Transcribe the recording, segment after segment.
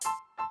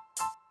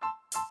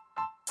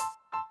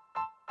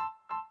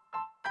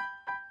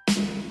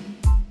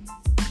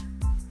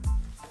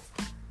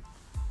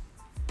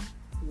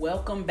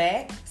Welcome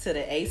back to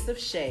the Ace of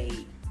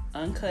Shade.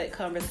 Uncut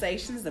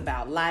conversations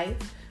about life,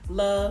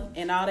 love,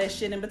 and all that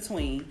shit in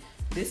between.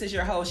 This is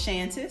your host,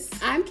 Shantis.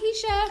 I'm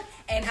Keisha.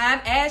 And I'm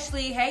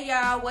Ashley. Hey,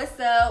 y'all. What's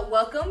up?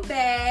 Welcome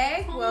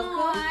back. Hi.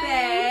 Welcome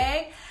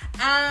back.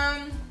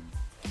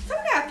 So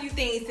we got a few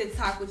things to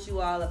talk with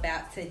you all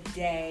about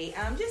today.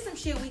 Just some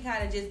shit we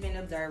kind of just been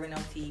observing on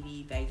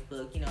TV,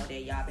 Facebook,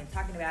 that y'all been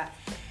talking about.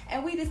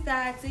 And we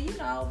decided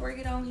to, bring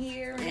it on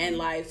here. And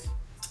life.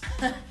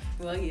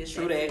 Well, yeah,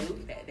 True that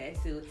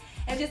too.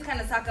 And just kind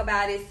of talk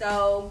about it.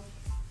 So,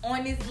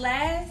 on this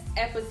last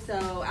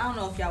episode, I don't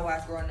know if y'all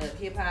watch Growing Up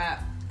Hip Hop.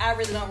 I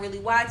really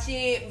don't watch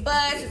it,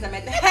 but since I'm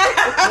at the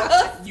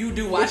house, You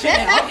do watch it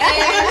now.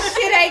 and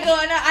shit ain't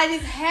going on. I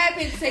just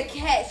happened to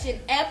catch an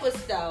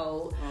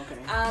episode.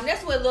 Okay.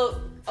 That's what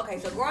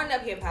so Growing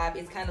Up Hip Hop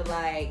is kind of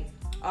like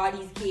all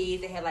these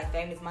kids. They had like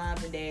famous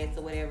moms and dads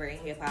or whatever in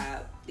hip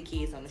hop. The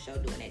kids on the show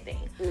doing that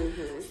thing.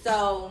 Mm-hmm.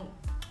 So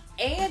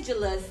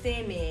Angela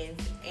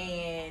Simmons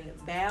and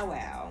Bow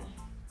Wow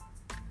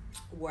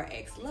were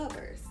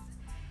ex-lovers,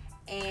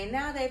 and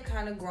now they've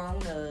kind of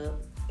grown up,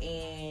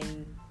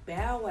 and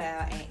Bow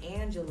Wow and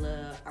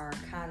Angela are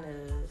kind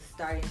of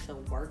starting to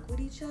work with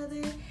each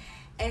other.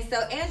 And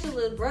so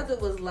Angela's brother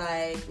was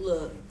like,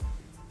 look,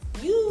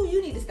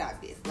 you need to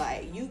stop this.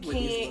 Like, you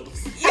can't.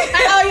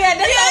 Oh, yeah.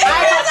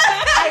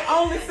 I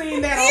only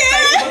seen that on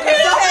Facebook.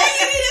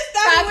 You need to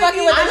Stop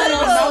fucking with I the didn't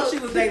little know she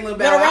was dating Lil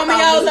Bow Wow. Little I thought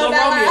it was Romeo, Lil Lil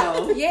Bow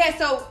Romeo. Yeah,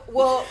 so,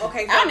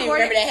 okay. So I don't even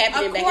remember that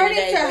happening back in the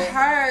day, According to but-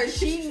 her,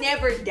 she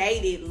never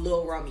dated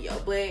Lil Romeo,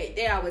 but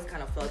they always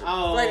kind of flirted with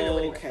Oh,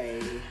 him.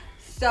 okay.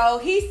 So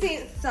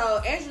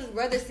Angela's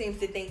brother seems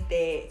to think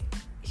that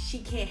she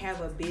can't have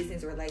a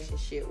business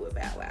relationship with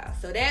Bow Wow.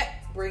 So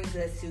that brings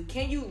us to,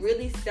 can you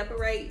really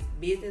separate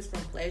business from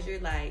pleasure?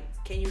 Like,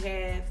 can you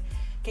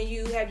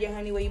have your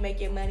honey where you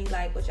make your money?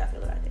 Like, what y'all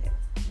feel about that?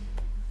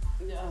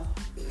 No.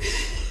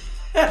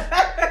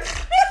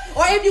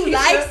 Or if you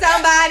like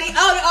somebody,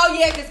 oh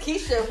yeah, because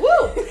Keisha,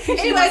 woo. Anyway,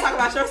 Anyway, talk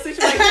about your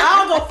situation.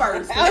 I'll go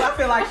first because I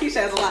feel like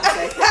Keisha has a lot to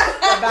say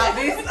about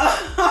this.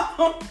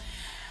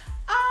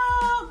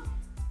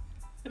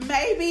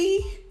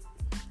 Maybe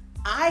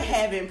I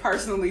haven't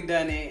personally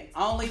done it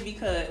only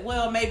because,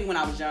 well, maybe when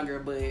I was younger,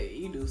 but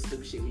you do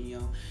stupid shit when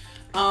you're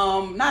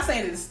young. Not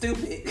saying it's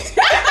stupid.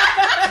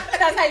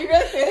 that's how you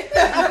really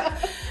feel.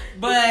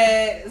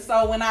 But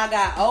so when I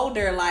got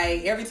older,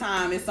 like every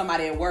time it's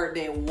somebody at work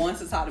that wants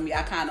to talk to me,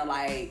 I kind of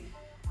like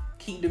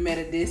keep them at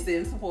a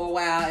distance for a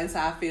while. And so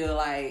I feel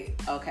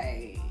like,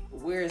 okay,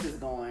 where is this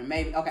going?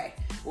 Maybe, okay,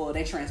 well,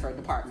 they transferred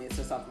departments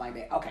or something like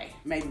that. Okay,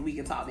 maybe we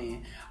can talk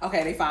then.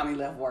 Okay, they finally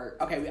left work.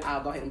 Okay,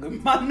 I'll go ahead and give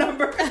them my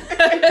number.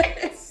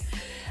 I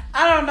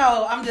don't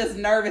know. I'm just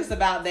nervous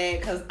about that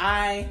because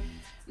I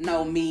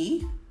know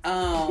me.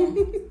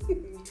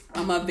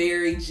 I'm a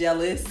very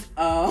jealous.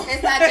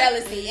 It's not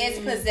jealousy. It's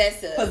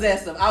possessive.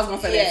 Possessive. I was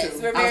gonna say that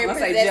too. We're I very was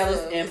gonna say possessive.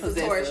 jealous and It's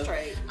a Taurus possessive.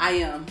 trait. I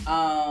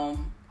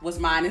am. What's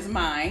mine is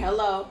mine.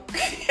 Hello.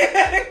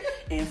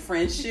 In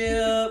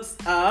friendships,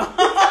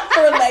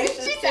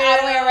 relationships. She's all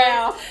the way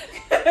around.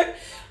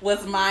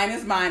 What's mine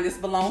is mine. This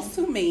belongs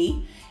to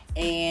me.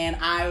 And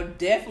I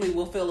definitely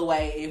will feel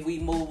away if we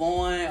move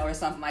on or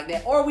something like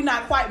that. Or we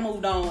not quite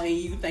moved on and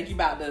you think you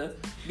about to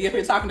be up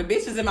here talking to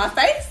bitches in my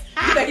face.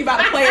 You think you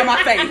about to play in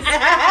my face.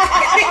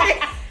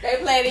 They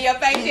playing in your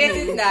face,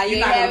 Shantis? Nah, You're you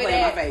not ain't gonna having play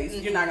in my that. face.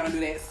 You're not gonna do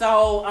that.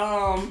 So,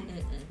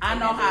 I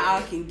know how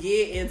I can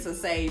get into,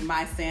 say,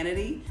 my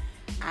sanity.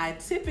 I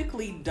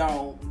typically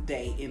don't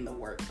date in the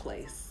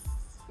workplace.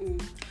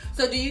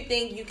 So do you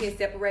think you can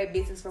separate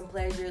business from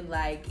pleasure?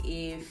 Like,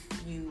 if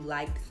you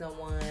liked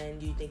someone,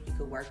 do you think you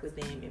could work with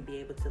them and be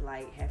able to,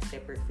 like, have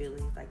separate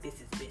feelings? Like, this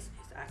is business.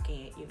 I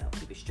can't,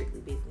 keep it strictly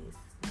business.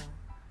 No.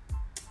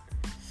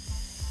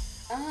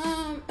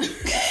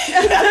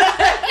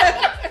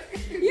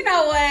 You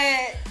know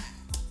what?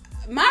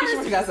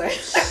 What you gotta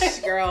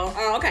say? Girl.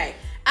 Okay.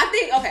 I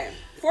think,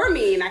 for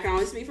me, and I can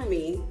only speak for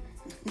me,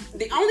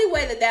 the only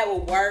way that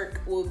would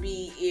work would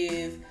be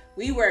if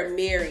we were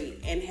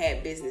married and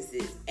had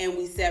businesses and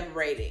we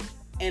separated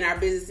and our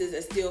businesses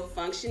are still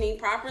functioning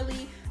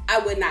properly. I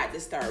would not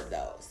disturb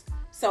those.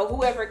 So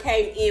whoever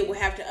came in would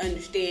have to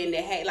understand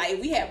that, hey, like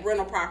if we have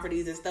rental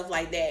properties and stuff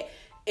like that,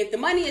 if the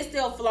money is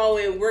still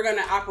flowing, we're going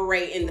to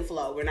operate in the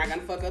flow. We're not going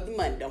to fuck up the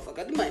money. Don't fuck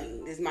up the money.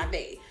 This is my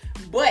thing.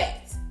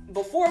 But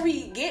before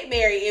we get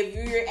married, if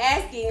you're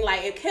asking,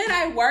 like, could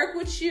I work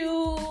with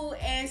you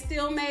and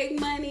still make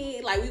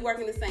money? Like, we work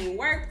in the same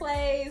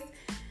workplace.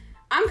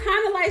 I'm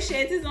kind of like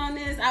Shantis on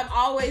this. I've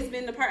always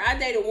been the person. I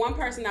dated one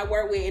person I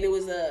worked with, and it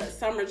was a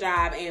summer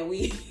job, and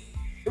we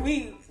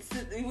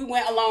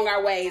went along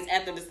our ways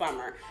after the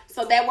summer.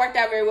 So that worked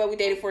out very well. We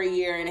dated for a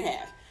year and a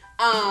half.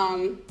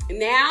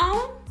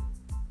 Now,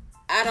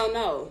 I don't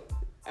know.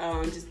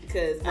 Just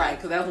because, right?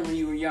 Because that was when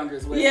you were younger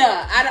as well.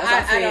 Yeah, I don't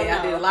know.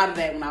 I did a lot of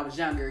that when I was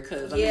younger.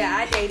 Because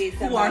I dated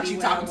somebody. Who aren't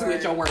you talking to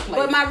at your workplace?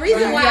 But my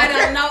reason why I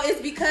don't know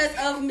is because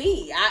of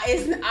me.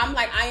 I'm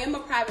like, I am a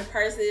private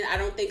person. I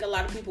don't think a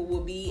lot of people will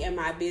be in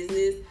my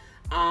business.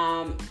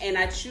 And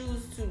I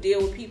choose to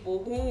deal with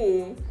people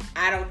whom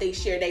I don't think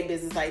share their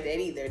business like that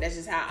either. That's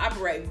just how I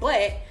operate.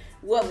 But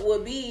what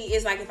would be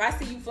is like if I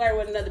see you flirt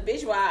with another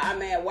bitch while I'm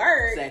at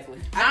work. Exactly.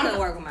 I couldn't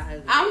work with my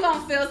husband. I'm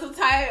gonna feel some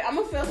type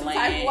of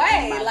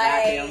way. My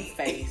Like goddamn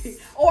face.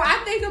 or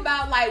I think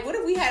about like what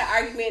if we had an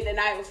argument the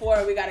night before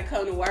and we gotta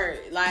come to work?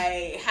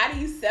 Like, how do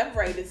you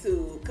separate the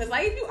two? Cause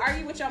like if you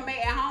argue with your mate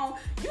at home,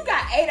 you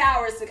got 8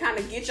 hours to kind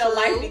of get your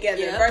life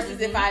together. Yep.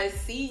 Versus if I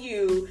see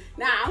you,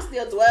 now I'm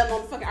still dwelling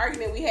on the fucking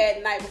argument we had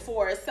the night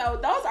before. So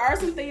those are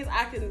some things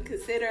I can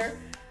consider.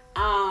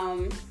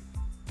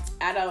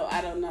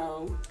 I don't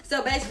know.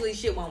 So basically,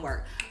 shit won't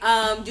work. Do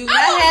not have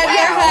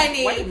your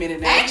honey. Wait a minute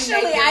now.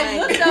 Actually, I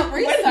looked up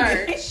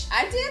research.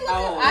 I did look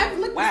up. I've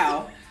looked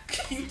wow.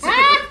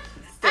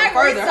 I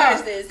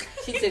researched this.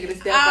 She took it a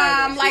step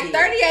further. Like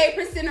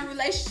 38% of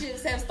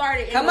relationships have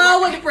started. Come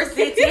on with the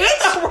percentage.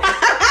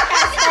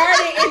 have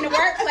started in the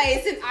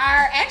workplace and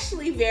are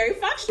actually very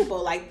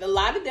functional. Like a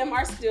lot of them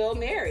are still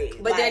married,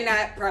 But like, they're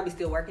not probably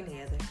still working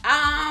together.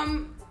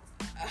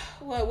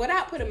 Well,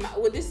 without putting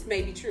this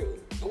may be true,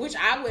 which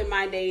I wouldn't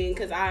mind dating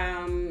because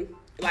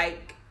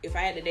like if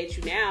I had to date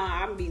you now,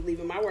 I'd be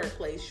leaving my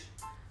workplace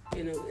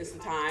in some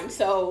time,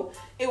 so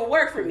it would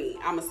work for me.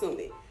 I'm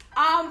assuming.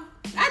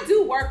 I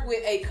do work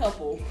with a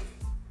couple.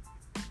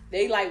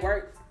 They like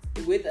work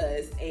with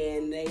us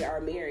and they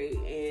are married,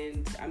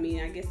 and I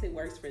mean I guess it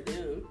works for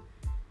them.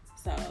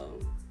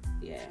 So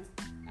yeah.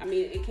 I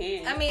mean, it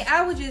can. I mean,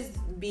 I would just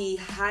be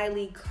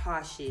highly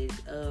cautious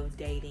of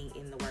dating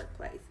in the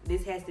workplace.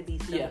 This has to be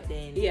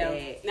something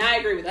that... No, I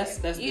agree with that.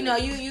 That's you know,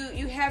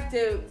 you have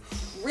to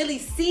really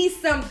see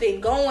something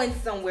going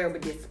somewhere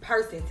with this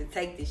person to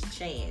take this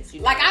chance.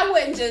 You know? Like, I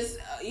wouldn't just,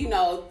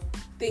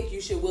 think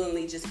you should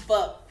willingly just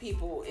fuck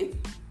people in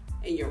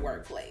your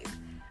workplace.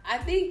 I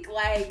think,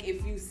 like,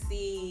 if you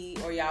see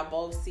or y'all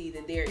both see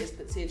that there is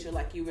potential,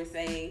 like you were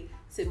saying,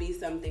 to be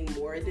something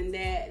more than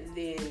that,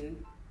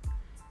 then...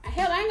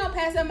 Hell, I ain't gonna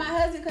pass up my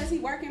husband because he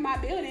work in my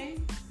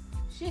building.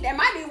 Shit, that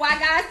might be why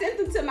God sent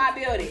him to my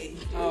building.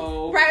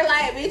 Oh. Right,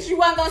 like, bitch, you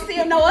wasn't gonna see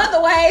him no other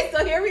way,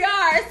 so here we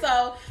are.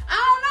 So,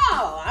 I don't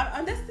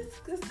know.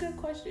 That's a good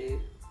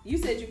question. You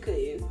said you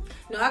couldn't.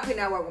 No, I could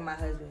not work with my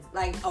husband.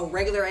 Like, a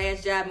regular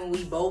ass job and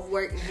we both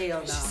work?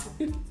 Hell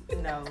no.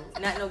 No.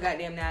 Not no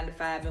goddamn 9 to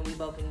 5 and we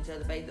both in each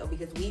other's face, though,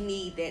 because we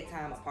need that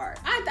time apart.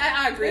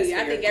 I agree.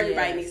 I think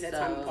everybody needs that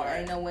time apart.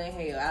 Ain't no way in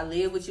hell. I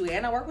live with you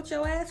and I work with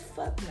your ass?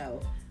 Fuck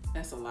no.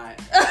 That's a lot.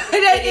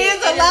 That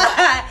is a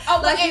lot. Oh,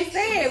 like you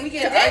said, we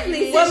can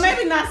definitely. Well,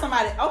 maybe not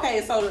somebody.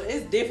 Okay, so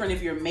it's different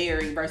if you're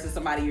married versus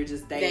somebody you're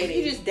just dating.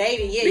 You're just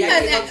dating, yeah.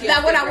 Because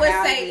now what I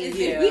would say is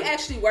if we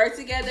actually work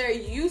together,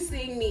 you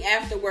seeing me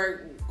after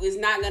work is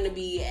not going to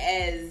be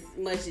as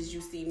much as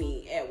you see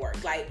me at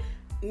work. Like,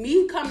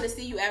 me coming to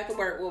see you after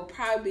work will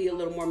probably be a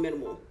little more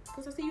minimal.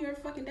 Because I see you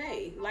every fucking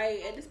day.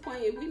 Like, at this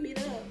point, if we meet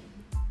up.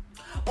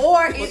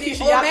 Or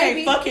y'all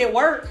can't fuck at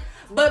work.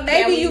 But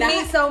maybe you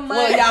meet so much.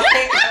 Well, y'all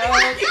can't.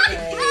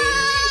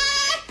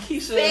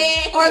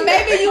 Keisha. Or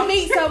maybe you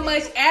meet so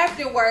much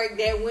after work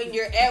that when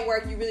you're at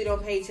work, you really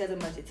don't pay each other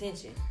much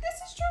attention. This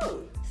is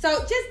true.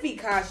 So just be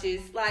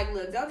cautious. Like,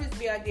 look, don't just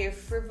be out there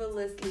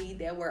frivolously.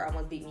 That word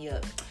almost beat me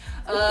up.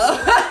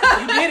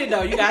 You did it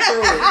though. You got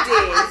through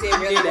it. You did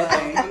really well.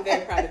 I'm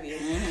very proud of you.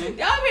 Mm-hmm. Don't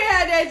be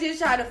out there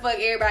just trying to fuck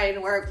everybody in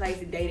the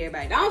workplace and date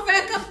everybody. Don't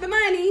fuck up the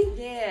money.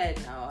 Yeah,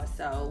 no.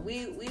 So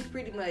we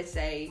pretty much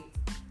say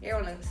err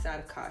on the side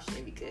of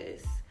caution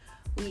because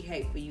we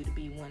hate for you to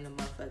be one of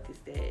the motherfuckers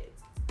that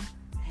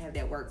have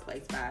that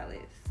workplace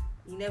violence.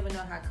 You never know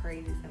how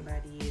crazy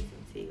somebody is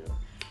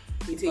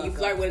until you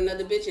flirt with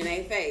another bitch in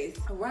their face.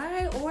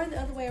 Right, or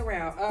the other way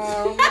around.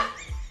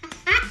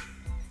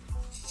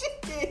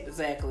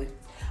 Exactly.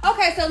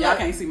 Okay, so look. Y'all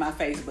can't see my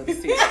face, but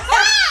it's here.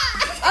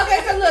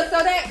 Okay, so look, so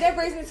that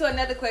brings me to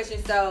another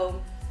question.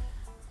 So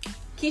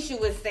Keisha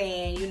was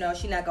saying,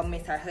 she's not gonna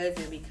miss her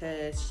husband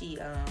because she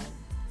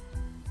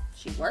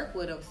worked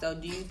with him. So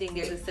do you think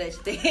there's a such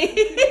thing?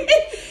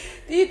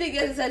 Do you think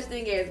there's a such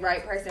thing as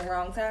right person,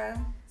 wrong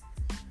time?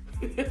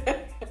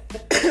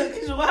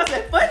 Keisha, why is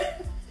that funny?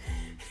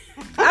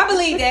 I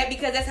believe that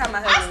because that's how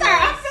my husband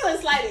I'm feeling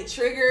slightly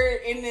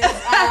triggered in this.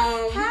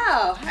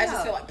 How? I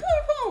just feel like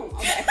boom, boom.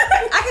 Okay.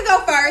 I can go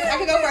first.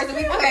 And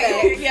we can come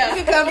back. Yeah.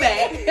 We can come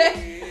back.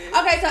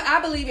 Okay, so I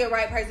believe in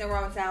right person,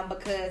 wrong time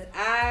because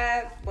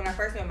when I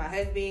first met my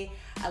husband,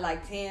 I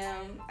liked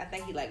him. I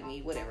think he liked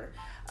me. Whatever.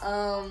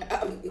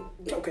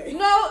 Okay.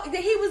 No,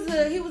 he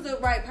was a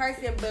right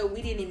person, but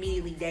we didn't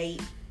immediately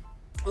date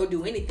or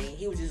do anything.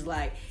 He was just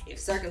like, if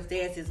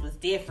circumstances was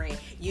different,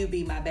 you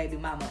be my baby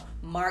mama.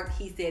 Mark,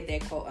 he said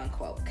that, quote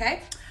unquote.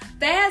 Okay.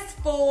 Fast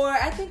forward,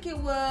 I think it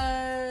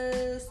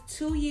was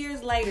 2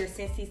 years later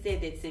since he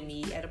said that to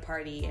me at a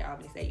party at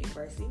Albany State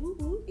University.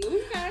 Woo-hoo.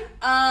 Okay.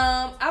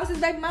 I was his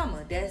baby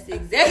mama. That's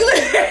exactly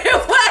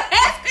what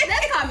happened.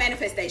 That's called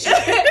manifestation.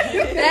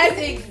 That's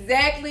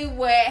exactly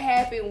what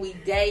happened. We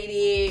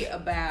dated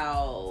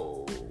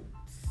about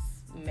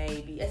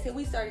maybe. I said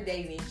we started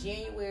dating in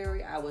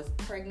January. I was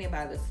pregnant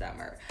by the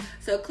summer.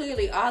 So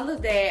clearly all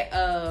of that,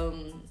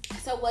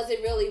 So was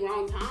it really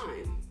wrong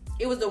time?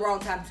 it was the wrong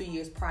time 2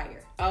 years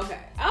prior. Okay.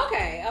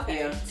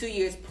 Yeah. 2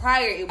 years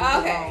prior, it was the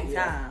Okay. wrong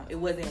time. It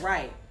wasn't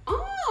right.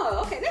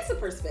 Oh, okay. That's a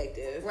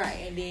perspective. Right.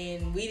 And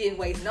then we didn't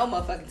waste no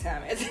motherfucking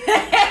time.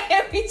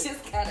 We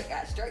just kind of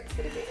got straight to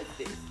the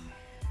business.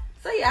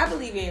 So yeah, I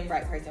believe in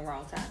right person,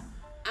 wrong time.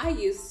 I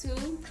used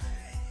to.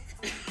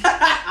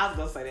 I was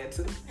gonna say that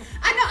too.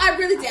 I know, I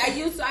really did.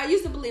 I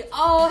used to believe,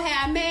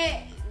 had I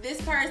met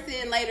this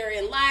person later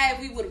in life,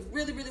 we would have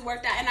really, really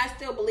worked out. And I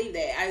still believe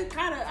that. I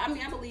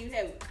believe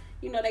that,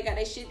 they got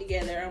their shit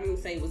together. I'm gonna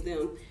say it was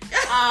them.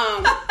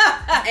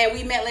 And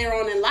we met later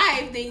on in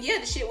life, then yeah,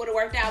 the shit would have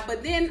worked out.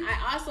 But then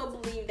I also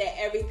believe that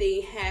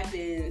everything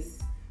happens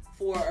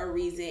for a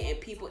reason and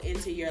people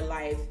enter your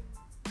life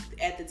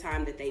at the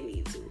time that they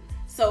need to.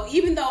 So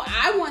even though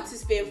I want to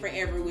spend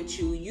forever with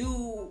you,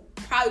 you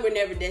probably were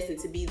never destined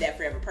to be that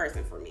forever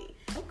person for me.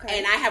 Okay.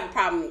 And I have a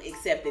problem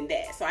accepting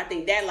that. So I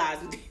think that lies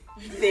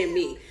within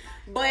me.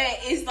 But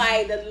it's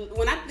like,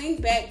 when I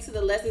think back to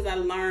the lessons I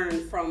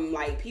learned from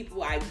like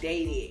people I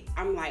dated,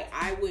 I'm like,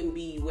 I wouldn't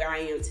be where I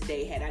am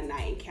today had I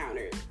not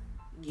encountered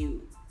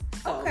you.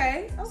 So,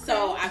 Okay.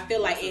 So I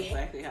feel like That's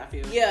exactly how I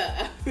feel.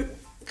 yeah. What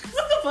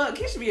the fuck?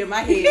 It should be in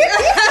my head.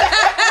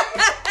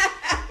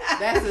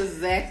 That's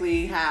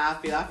exactly how I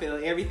feel. I feel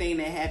everything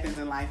that happens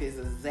in life is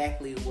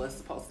exactly what's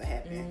supposed to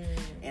happen.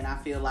 And I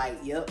feel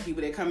like,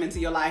 people that come into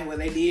your life where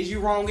they did you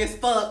wrong as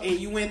fuck and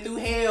you went through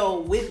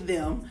hell with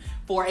them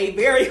for a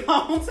very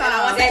long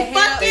time. That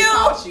Fuck hell- you.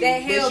 Taught you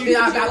that hell that you're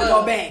not built about you to go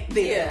up. back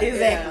there. Yeah,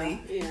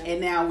 Exactly. yeah.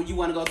 And now you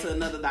want to go to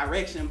another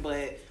direction,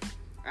 but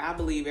I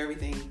believe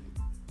everything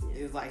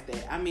is like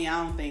that. I mean,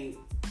 I don't think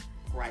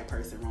right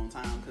person, wrong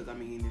time, because I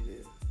mean,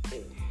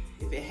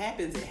 if it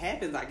happens, it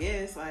happens, I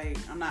guess. Like,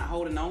 I'm not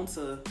holding on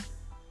to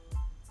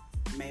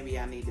maybe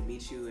I need to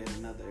meet you at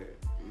another.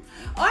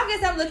 Oh, I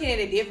guess I'm looking at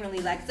it differently.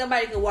 Like,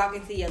 somebody could walk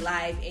into your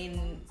life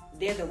and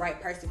they're the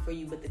right person for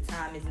you, but the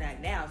time is not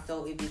now.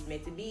 So if it's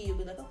meant to be, you'll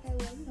be like, okay,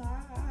 well,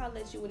 I'll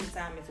let you when the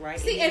time is right.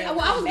 See, then and they'll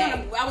I come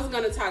back. was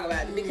gonna talk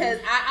about it because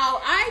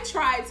I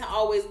tried to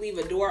always leave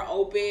a door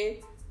open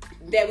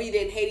that we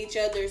didn't hate each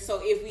other.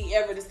 So if we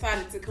ever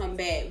decided to come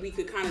back, we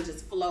could kind of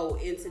just flow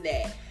into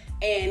that.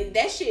 And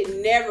that shit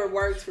never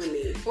worked for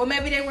me. Well,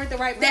 maybe they weren't the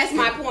right person. That's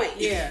my point.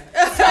 Yeah.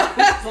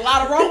 It's a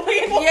lot of wrong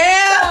people.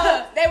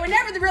 Yeah. They were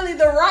never really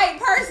the right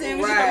person. It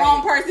was just Right. the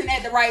wrong person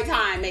at the right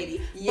time,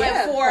 maybe.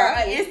 Yeah, but for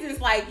probably. an instance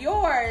like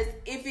yours,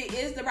 if it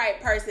is the right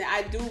person,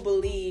 I do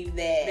believe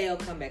that They'll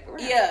come back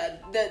around. yeah,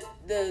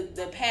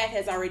 the path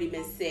has already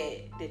been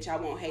set that y'all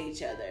won't hate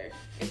each other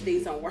if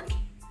things don't work.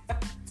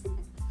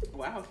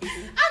 Wow.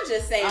 I'm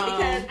just saying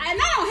because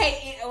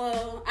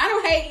I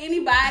don't hate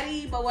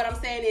anybody, but what I'm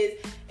saying is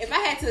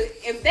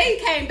if they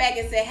came back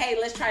and said, hey,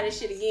 let's try this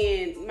shit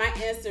again, my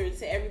answer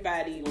to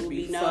everybody would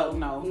be fuck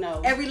no.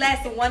 no. Every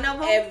last one of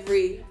them?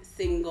 Every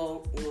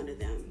single one of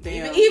them.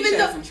 Damn, even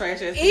some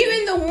trash ass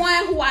even the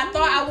one who I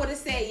thought I would have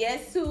said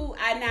yes to,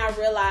 I now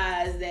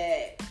realize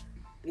that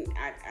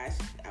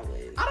I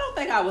wouldn't. I don't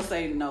think I would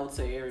say no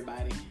to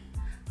everybody.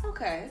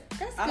 Okay.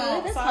 That's I good.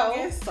 don't. That's So cool. I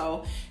guess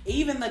so.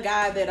 Even the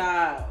guy that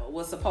I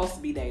was supposed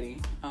to be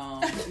dating.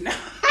 Cut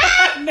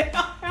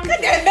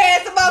that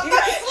man some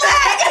motherfucking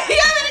slack. You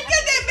better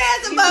cut that man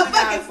some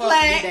motherfucking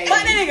slack.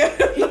 My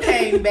nigga. He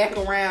came back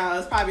around. It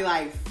was probably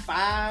like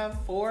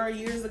 4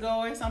 years ago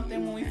or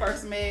something when we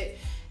first met.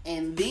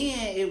 And then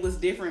it was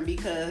different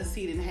because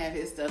he didn't have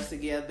his stuff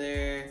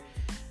together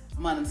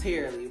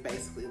monetarily,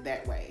 basically,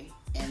 that way.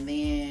 And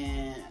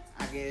then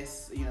I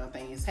guess,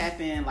 things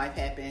happen, life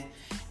happened,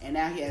 and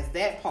now he has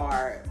that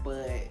part,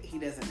 but he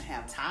doesn't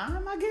have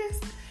time, I guess.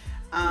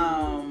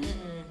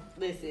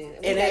 Listen.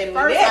 And at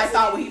first, I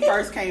thought when he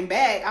first came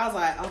back, I was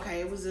like,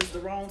 okay, it was just the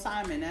wrong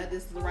time, and now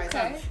this is the right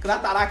time. Because I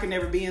thought I could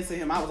never be into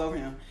him. I was over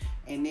him.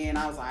 And then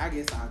I was like, I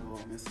guess I'll go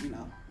on this,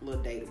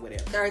 little date or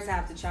whatever. Third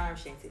time's the charm,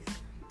 Shanties.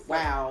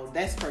 Wow,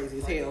 that's crazy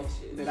as hell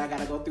that I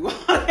gotta go through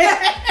all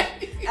that.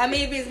 I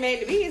mean, if it's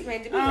meant to be, it's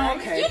meant to be. Right?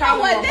 Okay. You know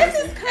what? This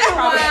is kind of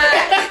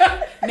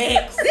why.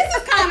 Next. This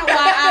is kind of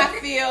why I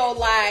feel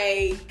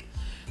like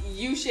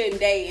you shouldn't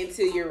date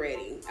until you're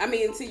ready. I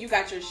mean, until you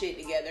got your shit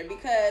together,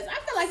 because I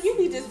feel like you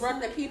be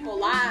disrupting people's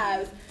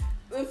lives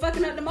and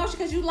fucking up the motion.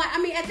 Because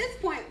at this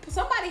point,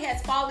 somebody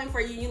has fallen for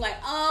you. And you're like,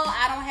 oh,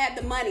 I don't have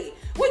the money.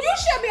 Well, you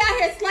should be out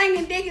here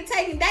slanging dick and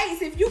taking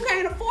dates if you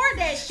can't afford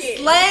that shit.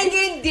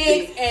 Slanging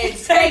dick and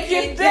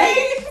taking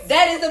dates.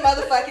 That is the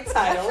motherfucking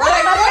title,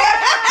 right?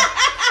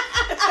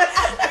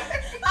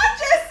 I'm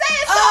just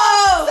saying.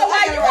 So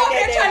while you over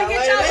here trying to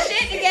get your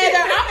shit together,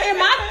 I'm in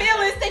my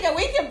feelings thinking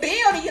we can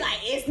build, and you're like,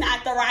 it's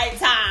not the right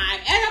time.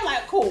 And I'm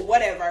like, cool,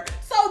 whatever.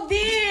 So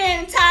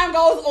then time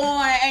goes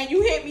on, and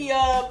you hit me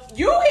up. And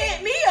then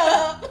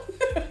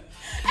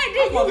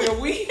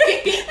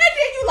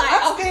you like,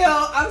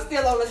 I'm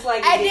still on the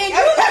slanging And dick. then you I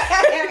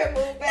haven't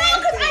moved no, past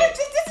because it.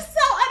 this is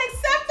so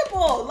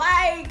unacceptable.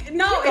 Like,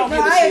 no, don't give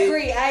a I shit.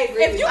 agree.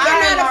 If you I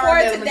cannot learned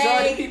afford that the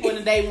majority of today, people in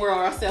the dating world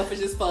are selfish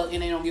as fuck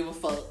and they don't give a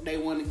fuck. They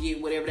want to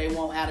get whatever they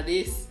want out of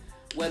this,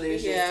 whether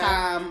it's just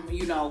time,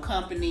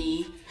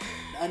 company,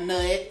 a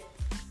nut,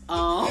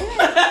 but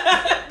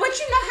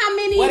you know how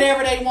many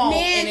whatever they want,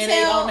 men and then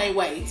they on their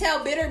way.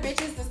 Tell bitter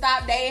bitches to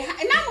stop dating,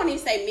 and I won't even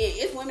say men.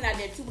 It's women out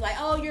there too, like,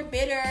 oh, you're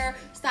bitter.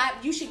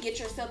 Stop. You should get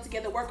yourself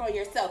together. Work on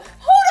yourself.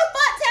 Who the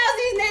fuck tells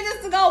these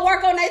niggas to go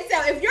work on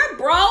themselves? If you're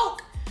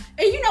broke,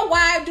 and you know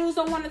why dudes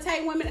don't want to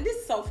take women. This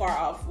is so far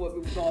off what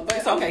we were going, But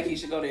it's okay,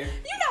 Keisha, go there.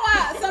 You know why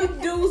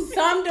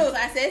some dudes,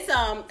 I said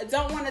some,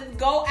 don't want to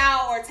go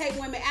out or take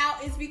women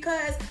out is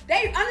because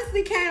they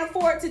honestly can't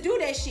afford to do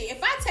that shit.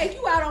 If I take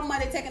you out on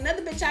Monday, take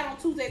another bitch out on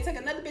Tuesday, take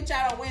another bitch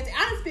out on Wednesday,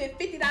 I done spent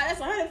 $50. That's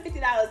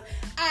 $150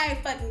 I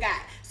ain't fucking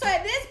got. So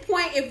at this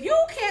point, if you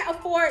can't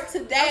afford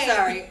today, I'm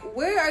sorry.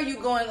 Where are you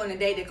going on a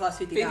date that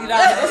costs $50? $50.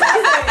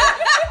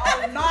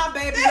 Oh, nah,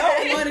 baby.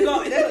 Your money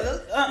go.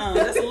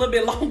 That's a little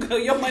bit longer.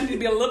 Your money to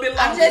be a little bit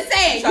longer. I'm just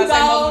saying, You you try to say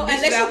go, mother bitch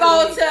unless you out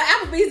go for to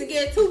Applebee's and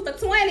get 2 for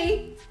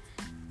 $20,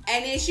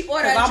 and then she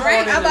order a 'Cause I'm drink.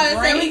 ordering I'm about to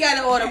say we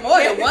gotta order more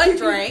than one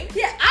drink.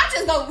 Yeah,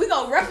 we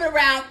gonna rough it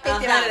around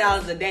 $50.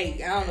 $100 a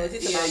date. I don't know what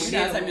you're Yeah, talking you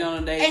gotta take me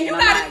on a date. And you I'm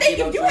gotta not think,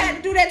 getting if you no had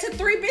to do that to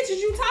 3 bitches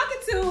you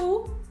talking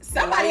to,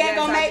 somebody ain't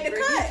gonna make the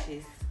cut.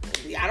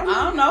 I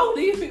don't know.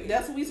 These people,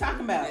 that's what we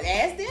talking about.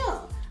 Ask them.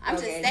 I'm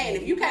just saying,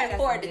 if you can't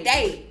afford the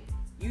date,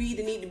 you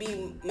either need to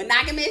be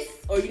monogamous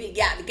or you need to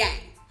get out the game.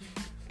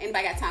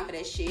 Anybody got time for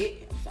that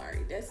shit? I'm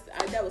sorry.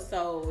 That was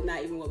so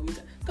not even what we.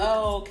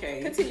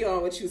 Okay. Continue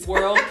on what you said.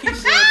 World,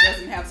 Keisha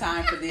doesn't have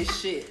time for this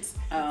shit.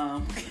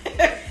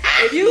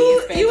 If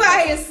you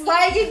out here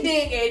slanging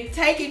dick and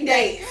taking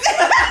dates, you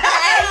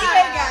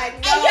ain't got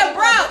no And you're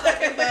broke.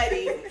 fucking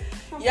money.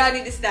 Y'all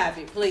need to stop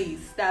it, please.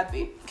 Stop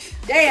it.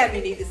 Damn,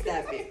 you need to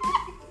stop it.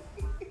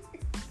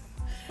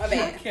 My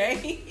bad.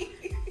 Okay.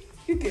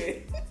 You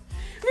good?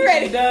 We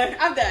ready? You done?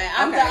 I'm done.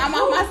 I'm Okay. done. I'm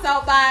off my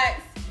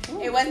soapbox.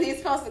 It wasn't even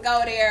supposed to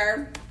go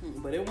there.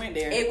 But it went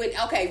there. It went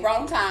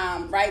wrong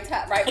time, right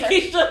person.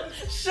 Keisha,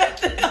 shut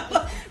the hell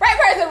up. Right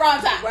person,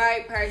 wrong time.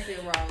 Right person,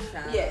 wrong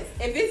time. Yes.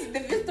 If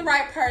it's the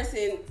right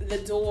person, the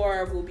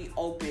door will be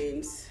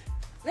opened.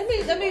 Let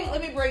me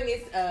bring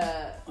this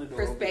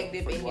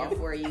perspective in here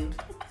for you.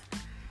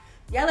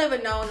 Y'all ever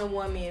known a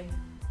woman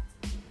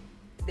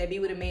that be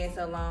with a man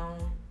so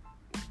long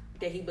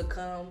that he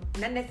become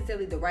not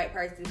necessarily the right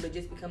person, but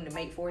just become the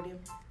mate for them?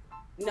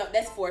 No,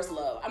 that's forced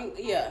love.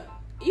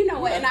 You know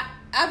what? And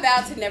I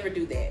vowed to never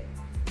do that.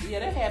 Yeah,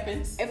 that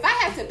happens. If I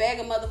have to beg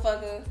a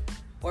motherfucker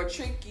or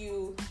trick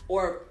you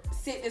or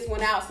sit this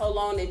one out so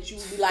long that you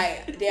be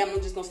like, damn,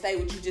 I'm just gonna stay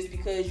with you just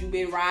because you've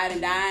been riding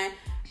and dying,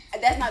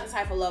 that's not the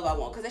type of love I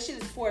want. Because that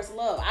shit is forced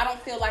love. I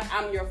don't feel like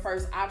I'm your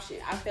first option.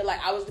 I feel like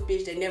I was the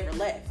bitch that never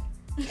left.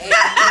 And,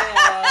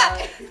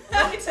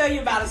 let me tell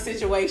you about a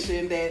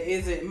situation that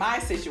isn't my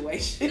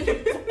situation.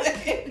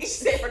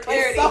 For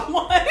clarity. It's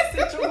someone's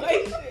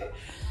situation.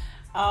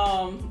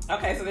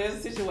 Okay, so there's a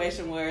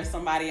situation where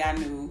somebody I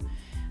knew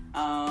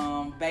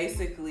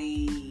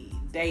basically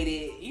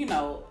dated,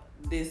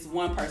 this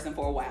one person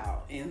for a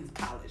while in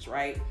college,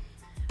 right?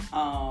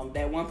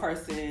 That one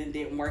person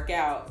didn't work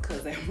out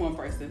because that one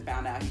person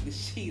found out he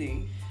was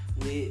cheating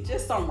with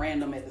just some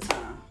random at the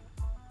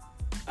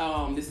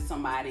time. This is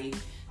somebody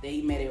that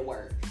he met at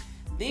work.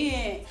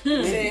 Then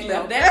when he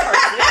left that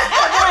person,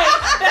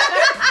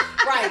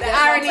 right? The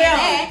irony in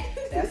that.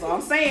 That's what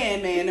I'm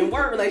saying, man. In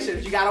work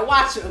relationships, you gotta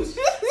watch them.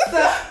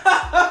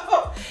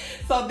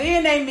 So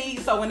then they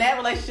meet. So when that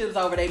relationship's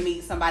over, they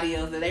meet somebody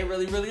else that they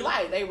really, really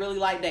like. They really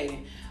like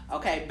dating.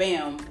 Okay,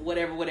 bam,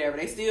 whatever.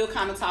 They still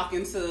kind of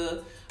talking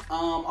to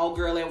old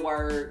girl at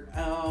work.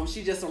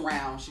 She just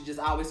around. She just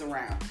always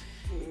around.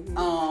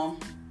 Mm-hmm.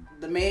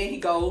 The man, he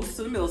goes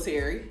to the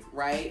military,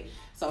 right?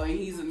 So when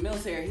he's in the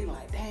military, he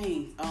like,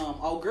 dang,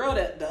 old girl,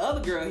 the other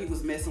girl he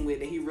was messing with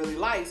that he really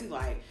likes, he's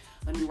like,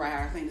 let me write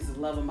her. I think this is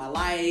love of my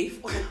life.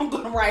 I'm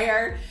gonna write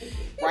her.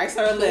 Writes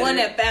her a letter. The one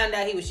that found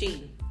out he was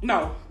cheating.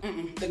 No,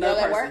 the girl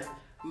at work.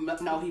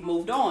 No, he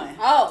moved on.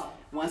 Oh,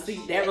 once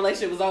that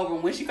relationship was over,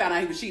 when she found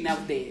out he was cheating, that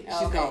was dead. Oh,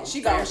 She's okay. gone.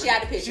 She gone. She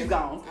out the picture. She's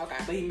gone. Okay.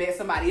 But he met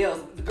somebody else.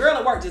 The girl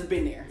at work just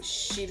been there.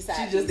 She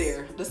decided. She's just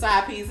there. The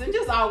side piece. And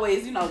just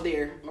always,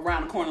 there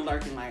around the corner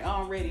lurking like, oh,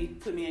 I'm ready.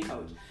 Put me in,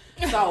 coach.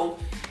 So.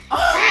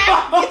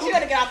 Get you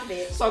to get off the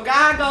bed. So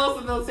God goes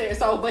to the military.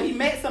 But he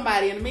met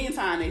somebody in the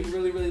meantime that he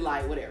really, really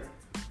liked, whatever.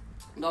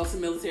 Goes to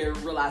the military,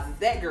 realizes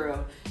that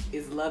girl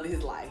is the love of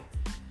his life.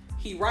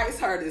 He writes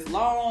her this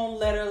long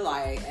letter,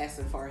 like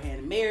asking for her hand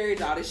in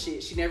marriage, all this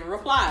shit. She never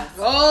replies.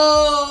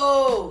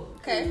 Oh,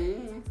 okay.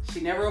 Mm-hmm.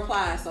 She never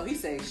replies. So he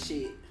says,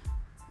 shit.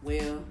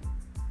 Well,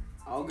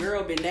 old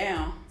girl been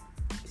down.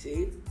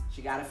 See,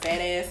 she got a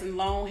fat ass and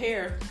long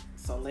hair.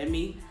 So let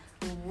me.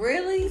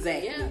 Really?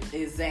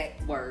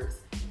 Exact words.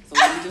 So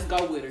let me just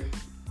go with her.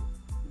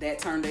 That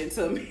turned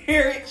into a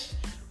marriage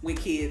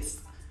with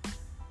kids.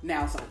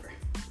 Now it's over.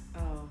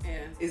 Oh,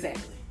 yeah.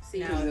 Exactly. See,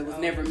 Because it was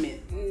never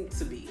meant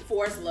to be.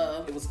 Forced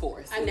love. It was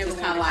forced. I It was never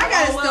just kind of wanted- like,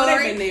 I got a well,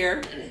 story. they've been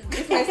there.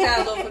 this may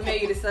sound a little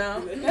familiar to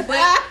some,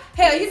 but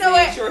Hell, you know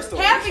what? Your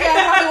story. Half of y'all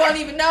probably won't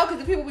even know because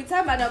the people we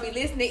talking about don't be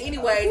listening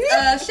anyways.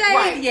 Shade,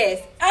 Right.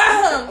 yes.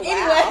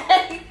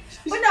 Anyway,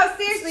 but no,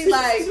 seriously,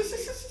 like,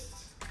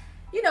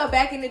 you know,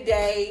 back in the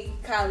day,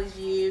 college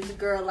years, a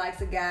girl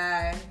likes a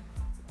guy.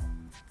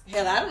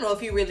 Hell, I don't know if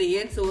he really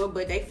into her,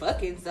 but they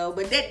fucking so.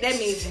 But that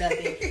means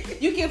nothing.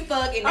 You can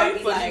fuck and not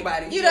be like,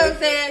 anybody. you know what I'm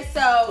saying?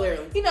 So,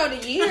 Clearly. you know,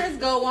 the years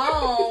go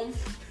on.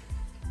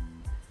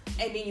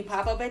 And then you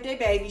pop up at their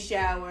baby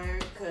shower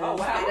because Oh,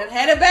 wow. they done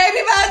had a baby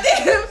by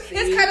them.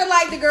 It's kind of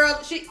like the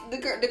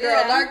girl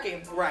Yeah.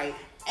 lurking. Right.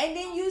 And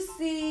then you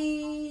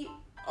see.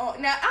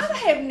 Now I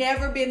have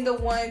never been the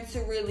one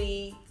to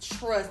really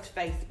trust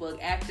Facebook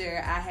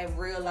after I have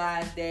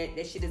realized that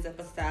that shit is a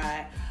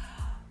facade.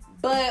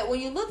 But when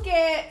you look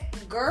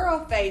at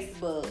girl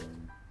Facebook,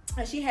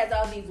 and she has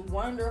all these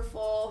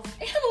wonderful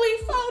family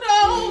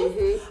photos,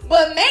 Mm-hmm.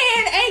 but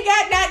man, ain't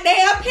got that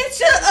damn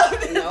picture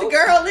of the Nope.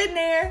 girl in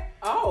there.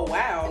 Oh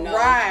wow. No.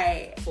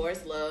 Right.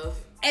 Forced love.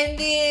 And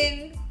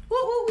then,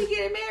 what we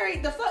getting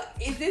married? The fuck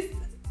is this?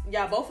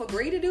 Y'all both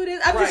agree to do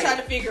this? I'm just Right. trying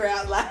to figure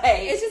out, like,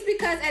 It's just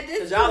because at this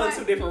Because y'all in point,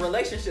 two different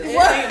relationships.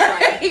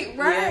 right,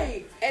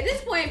 right. at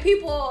this point,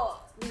 people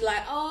be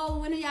like, "Oh,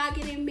 when are y'all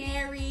getting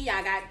married?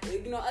 Y'all got,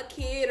 you know, a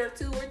kid or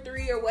 2 or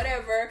 3 or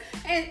whatever."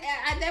 And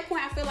at that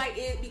point, I feel like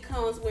it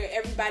becomes where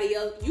everybody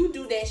else, you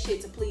do that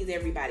shit to please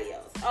everybody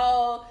else.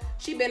 Oh,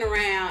 she been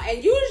around,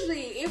 and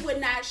usually it would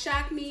not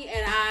shock me,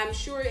 and I'm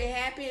sure it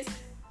happens.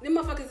 Them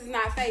motherfuckers is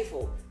not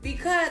faithful,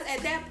 because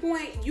at that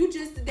point you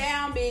just a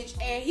down bitch,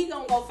 and he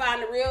gonna go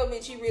find the real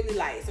bitch he really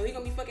like. So he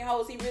gonna be fucking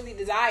hoes he really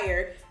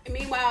desire, and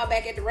meanwhile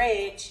back at the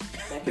ranch,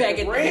 Back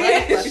at the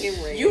ranch.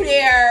 motherfucking ranch. you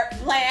there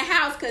playing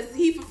house because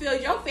he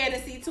fulfilled your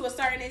fantasy to a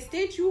certain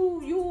extent. You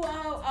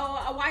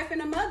a wife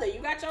and a mother.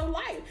 You got your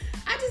life.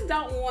 I just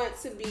don't want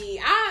to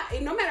be.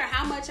 No matter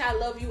how much I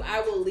love you,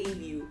 I will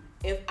leave you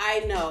if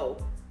I know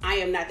I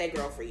am not that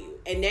girl for you.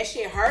 And that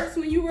shit hurts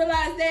when you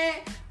realize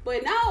that.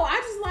 But no,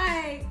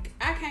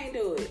 I can't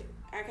do it.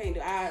 I can't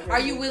do it. Are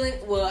you willing?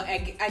 Well,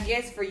 I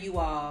guess for you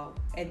all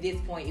at this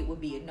point it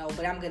would be a no,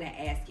 but I'm gonna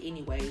ask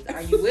anyways.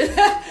 Are you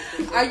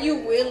willing? Are you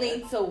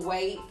willing to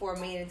wait for a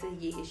man until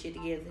he get his shit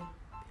together?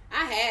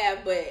 I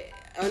have, but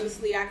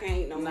honestly, I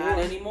can't no Not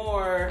more.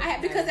 anymore.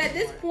 Because at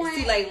this point,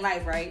 It's too late in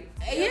life, right?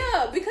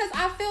 yeah, because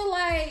I feel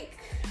like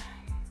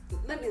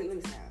let me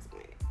see how I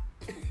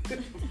explain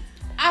it.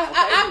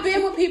 I've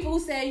been with people who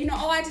say, you know,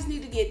 oh, I just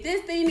need to get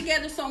this thing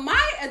together. So my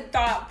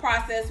thought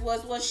process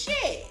was, well,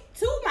 shit,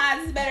 2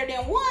 minds is better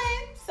than 1.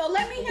 So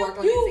let me help Work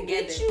on you it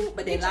together, get you.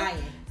 but they get you-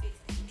 lying.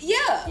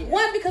 Yeah,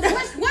 one, because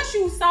once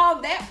you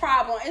solve that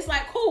problem, it's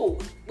like,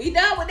 cool, we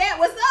done with that.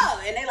 What's up?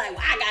 And they like,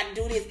 well, I got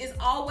to do this. It's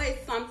always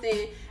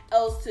something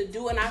else to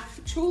do, and I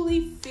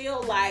truly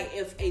feel like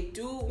if a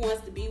dude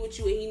wants to be with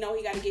you and he know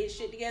he got to get his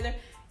shit together,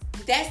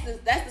 that's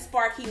the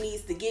spark he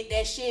needs to get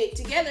that shit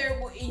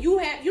together. You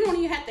don't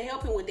even have to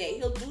help him with that.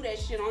 He'll do that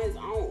shit on his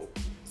own.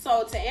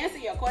 So to answer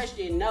your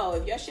question, no,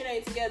 if your shit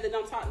ain't together,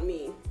 don't talk to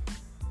me.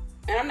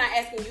 And I'm not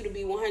asking you to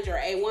be 100 or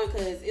A1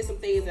 because it's some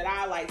things that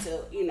I like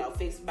to, you know,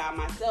 fix by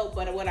myself.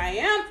 But what I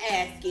am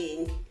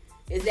asking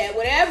is that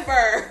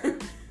whatever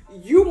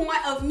you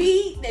want of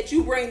me, that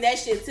you bring that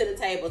shit to the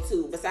table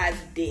too, besides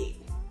dick.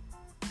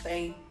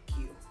 Thank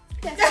you.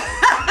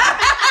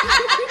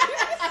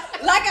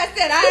 Like I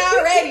said, I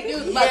already knew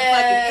the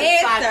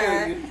Yes, I motherfucking feel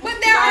answer. you.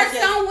 But there are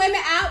some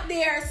women out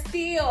there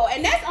still,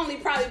 and that's only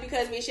probably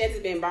because me and Shanta's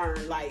been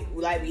burned like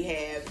we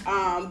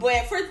have.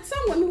 But for some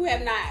women who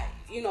have not,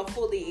 you know,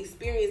 fully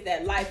experienced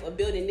that life of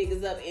building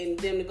niggas up and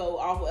them to go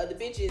off with other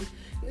bitches,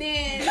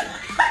 then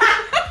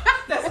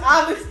That's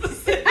honest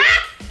specific.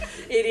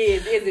 It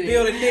is, isn't it?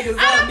 Building niggas up.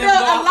 I them built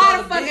go a off lot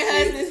other of fucking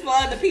bitches. husbands for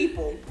other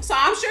people. So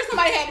I'm sure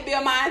somebody had to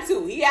build mine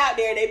too. He out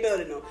there, they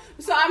building them.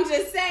 So I'm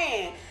just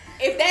saying,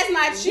 if that's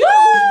not you,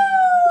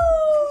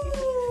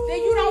 then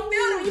you don't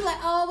feel them. You like,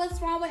 oh,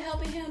 what's wrong with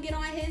helping him get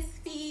on his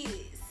feet?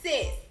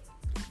 Sis,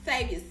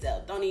 save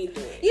yourself. Don't even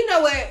do it. You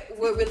know what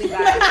really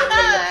bothers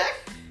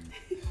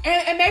me?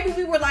 And maybe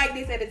we were like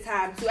this at the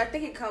time too. I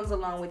think it comes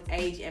along with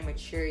age and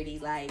maturity.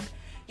 Like,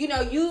 you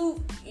know,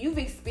 you've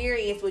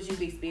experienced what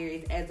you've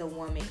experienced as a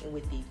woman and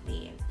with these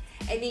men.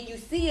 And then you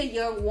see a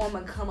young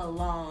woman come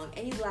along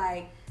and you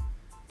like,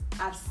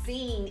 I've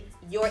seen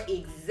your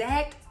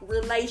exact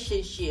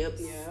relationship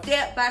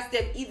step by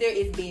step. Either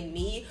it's been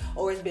me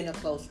or it's been a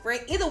close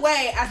friend. Either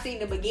way, I've seen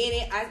the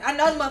beginning. I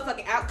know the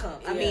motherfucking outcome.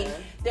 I mean,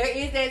 there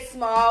is that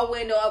small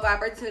window of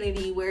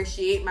opportunity where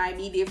shit might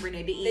be different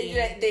at the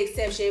end. The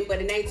exception,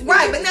 but it ain't too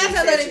Right, many but 9 bitches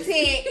times out of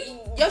exceptions.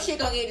 10, your shit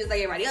gonna end just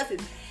like everybody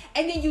else's.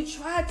 And then you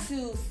try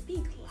to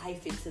speak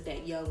life into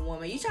that young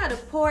woman. You try to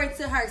pour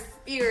into her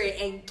spirit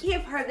and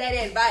give her that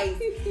advice.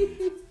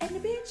 And the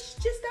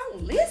bitch just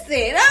don't listen.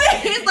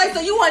 I mean, it's like, so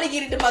you want to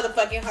get it the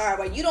motherfucking hard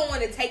way. You don't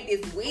want to take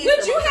this wisdom.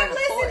 Would you and try have to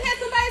listened? pour it. Had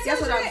somebody told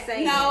That's you what I'm that?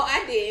 saying. No,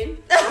 I didn't.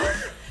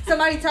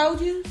 Somebody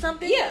told you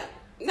something? Yeah.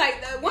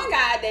 Like, the one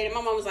guy I dated,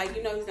 my mom was like,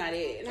 you know he's not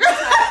it. And I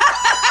was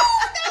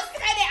like, don't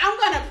say that. I'm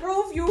going to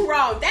prove you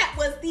wrong. That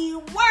was the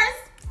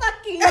worst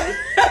fucking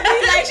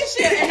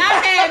relationship. And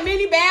I've had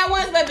many bad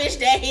ones, but bitch,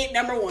 that hit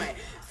number 1.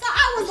 So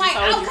I was like,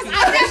 oh, because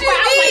I was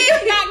like,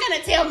 you're not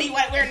gonna tell me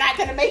what we're not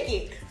gonna make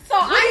it. So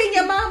what did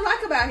your mom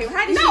like about him?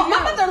 How did she No, know?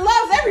 my mother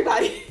loves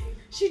everybody.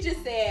 She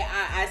just said,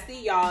 I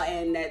see y'all,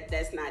 and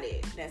that's not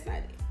it. That's not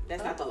it.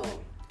 That's not the one.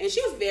 And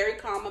she was very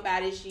calm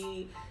about it.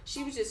 She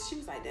was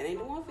like, that ain't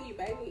the one for you,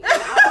 baby. And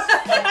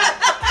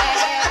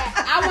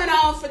I went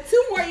on for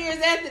 2 more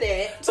years after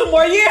that. 2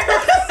 more years.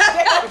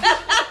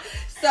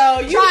 So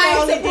you trying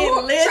only to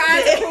didn't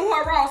listen. prove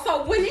her wrong.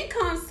 So when it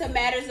comes to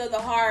matters of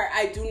the heart,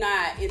 I do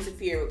not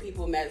interfere with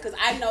people matters because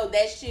I know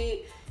that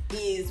shit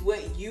is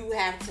what you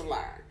have to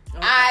learn.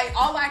 Okay.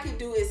 All I can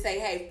do is say,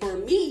 hey, for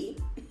me,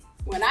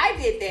 when I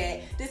did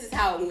that, this is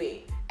how it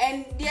went.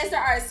 And yes,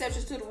 there are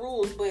exceptions to the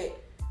rules, but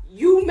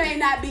you may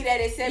not be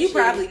that exception. You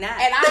probably not.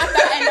 And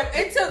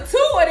it took 2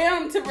 of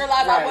them to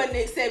realize I wasn't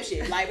the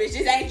exception. Like, it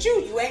just ain't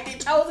you. You ain't the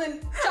chosen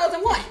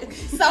one.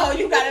 So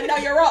you gotta know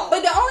your role.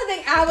 But the only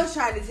thing I was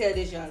trying to tell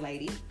this young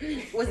lady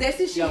was that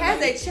since she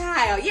has a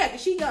child, because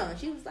she young.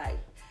 She was like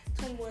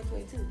 21,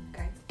 22,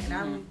 okay? And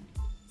I'm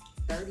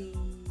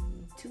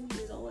 32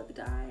 years old at the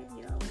time,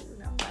 you know,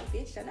 and I'm like,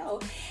 bitch, I know.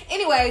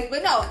 Anyways,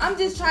 but no, I'm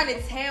just trying to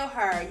tell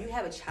her, you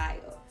have a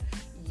child.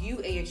 You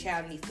and your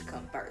child needs to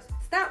come first.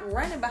 Stop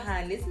running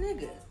behind this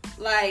nigga.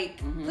 Like,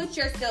 put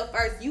yourself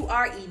first. You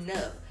are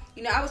enough.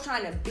 You know, I was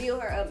trying to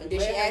build her up. And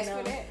did she ask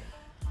for that?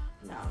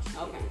 No.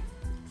 Okay.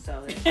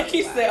 So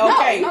he said,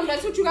 okay. No,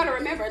 that's what you gotta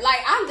remember. Like,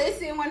 I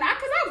listen because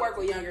I work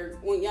with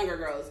younger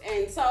girls,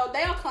 and so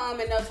they'll come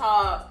and they'll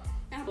talk,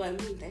 and I'm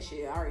like, that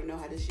shit, I already know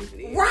how this shit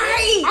is.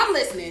 Right. I'm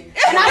listening,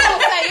 and I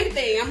don't say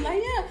anything. I'm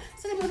like, yeah.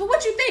 So they're like, but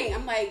what you think?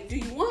 I'm like, do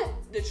you want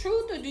the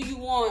truth or do you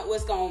want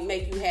what's gonna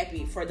make you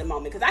happy for the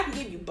moment? Because I can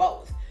give you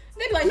both.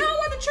 They be like, no, I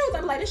want the truth.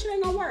 I'm like, this shit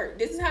ain't gonna work.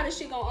 This is how this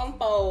shit gonna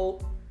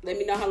unfold. Let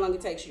me know how long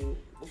it takes you.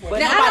 But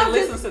nobody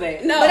listens to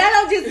that. No, but I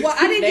don't just walk.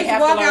 I didn't just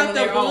walk out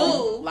the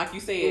blue, like you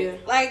said. Yeah.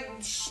 Like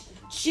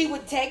she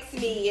would text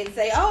me and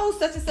say, "Oh,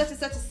 such and such and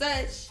such and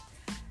such,"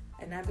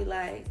 and I'd be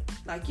like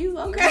you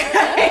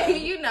okay,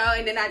 you know.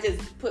 And then I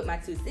just put my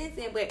 2 cents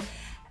in. But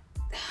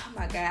oh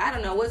my God, I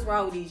don't know what's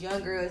wrong with these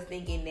young girls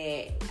thinking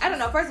that. I don't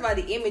know. First of all,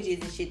 the images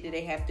and shit that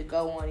they have to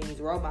go on in these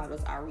role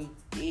models are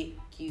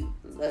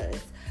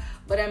ridiculous.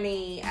 But I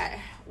mean,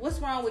 what's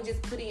wrong with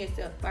just putting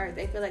yourself first?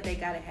 They feel like they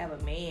gotta have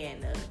a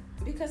man.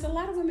 Because a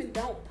lot of women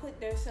don't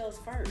put themselves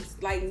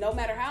first. Like, no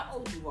matter how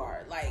old you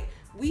are, like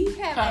we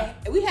have a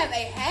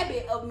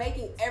habit of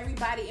making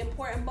everybody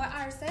important but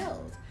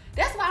ourselves.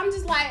 That's why I'm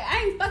just like,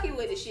 I ain't fucking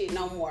with this shit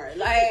no more.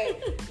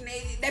 Like,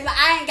 they like,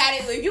 I ain't got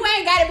it. If you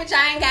ain't got it, bitch,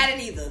 I ain't got it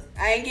either.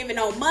 I ain't giving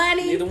no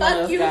money. Neither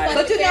fuck you. Fuck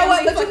but you know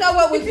what? But you know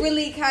what was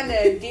really kind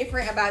of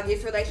different about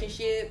this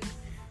relationship?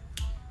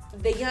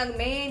 The young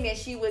man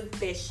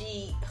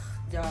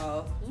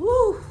y'all,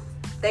 woo,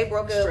 they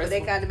broke up, but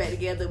they got it back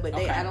together. But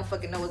I don't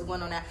fucking know what's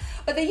going on now.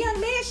 But the young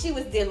man she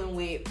was dealing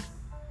with,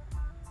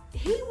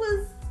 he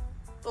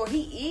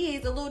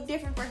is a little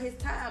different for his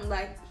time.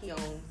 Like, he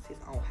owns his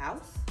own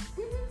house.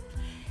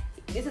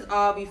 This is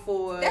all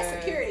before.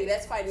 That's security.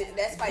 That's financial.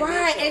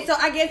 Right, and so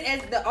I guess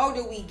as the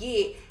older we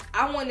get,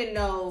 I want to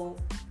know,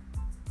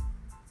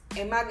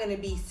 am I going to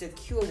be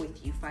secure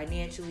with you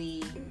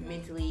financially,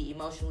 mentally,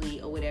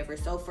 emotionally, or whatever?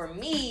 So for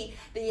me,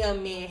 the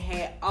young man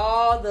had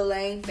all the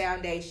laying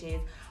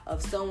foundations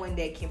of someone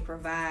that can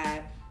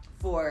provide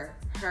for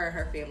her and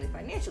her family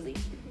financially.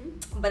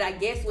 But I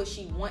guess what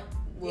she want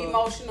was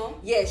emotional.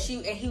 Yeah,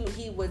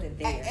 he wasn't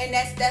there. And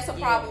that's a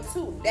problem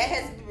too. That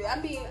has,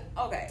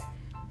 okay.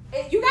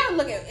 You gotta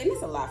look at, and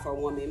it's a lot for a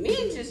woman. Men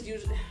just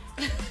usually,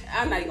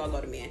 I'm not even gonna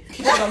go to men.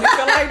 You don't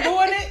feel like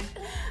doing it?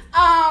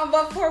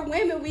 But for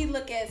women, we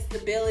look at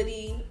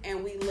stability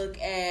and we look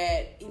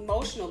at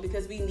emotional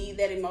because we need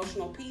that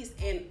emotional piece.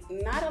 And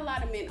not a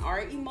lot of men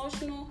are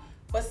emotional,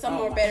 but some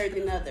are better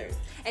than others.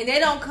 And they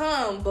don't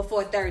come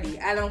before 30.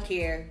 I don't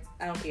care.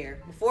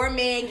 Before a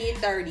man get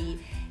 30,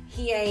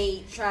 he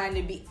ain't trying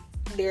to be.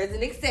 There's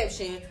an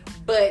exception,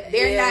 but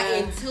they're not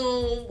in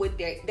tune with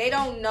they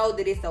don't know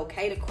that it's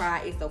okay to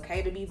cry. It's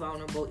okay to be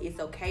vulnerable. It's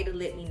okay to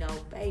let me know,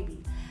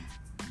 baby,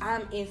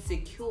 I'm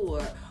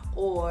insecure.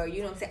 Or,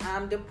 you know what I'm saying,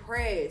 I'm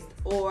depressed,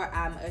 or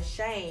I'm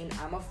ashamed,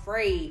 I'm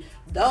afraid.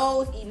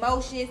 Those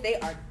emotions, they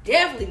are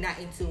definitely not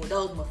in tune with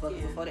those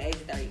motherfuckers before the age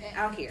of 30.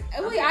 I don't care.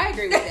 I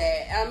agree with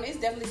that. It's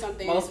definitely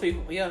something. Most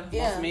people, most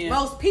men.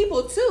 Most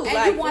people, too. And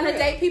like, you want to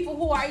date people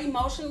who are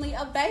emotionally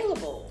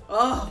available.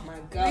 Oh, my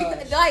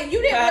God. Like, you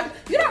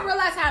don't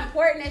realize how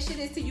important that shit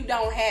is till you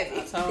don't have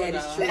it. That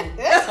is true.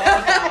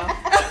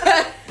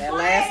 That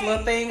last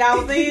little thing I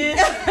was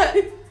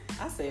in.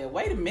 I said,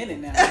 wait a minute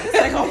now. This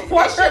ain't gonna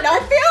work. That shit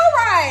don't feel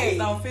right. It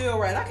don't feel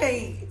right. I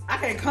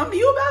can't come to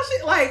you about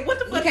shit. Like, what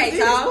the fuck is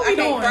this? What we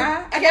doing?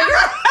 Cry. I'm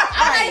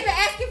not even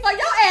asking for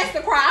your ass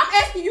to cry.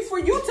 I'm asking you for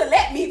you to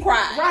let me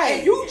cry. Right.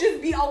 And you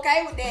just be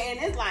okay with that. And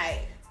it's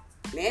like,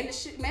 man, the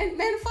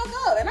fuck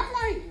up. And I'm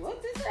like,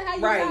 what? This is how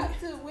you talk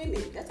to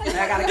women. That's how you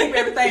I gotta keep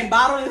everything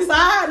bottled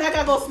inside, and I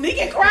gotta go sneak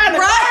and cry. I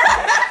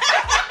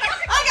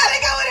gotta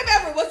go in the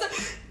bedroom. What's up?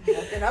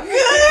 Nothing. I'm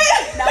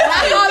good. Now, when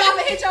I call off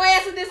and hit your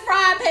ass with this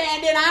frying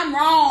pan, then I'm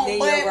wrong. Then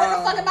but you're what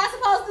wrong. the fuck am I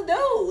supposed to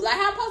do? Like,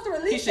 how am I supposed to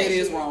release Keisha, it that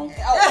is shit? wrong.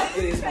 Oh,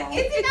 It is wrong.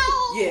 is it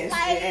though? Yes,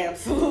 Like, it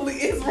absolutely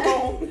is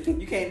wrong.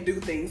 You can't do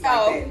things like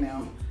Oh. that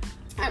now.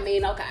 I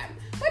mean, okay.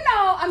 But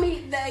no, I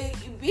mean,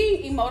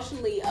 being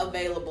emotionally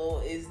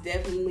available is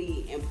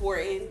definitely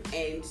important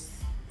and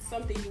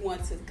something you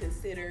want to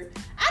consider.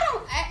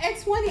 At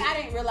 20, I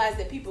didn't realize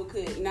that people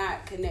could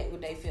not connect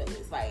with their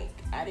feelings. Like,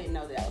 I didn't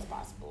know that was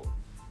possible.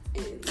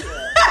 And, because,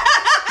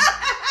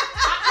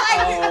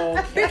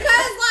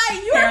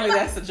 like, you Apparently,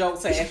 that's a joke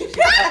to Ashley.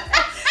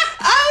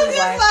 I was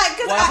just like,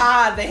 cause well,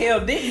 how the hell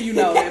didn't you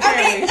know?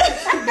 Apparently,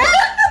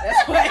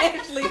 that's what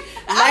Ashley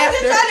I was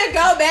just laughed. trying to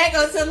go back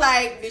onto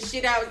like the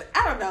shit I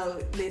don't know.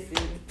 Listen,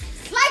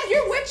 like,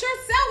 you're with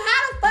yourself.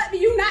 How the fuck do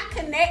you not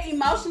connect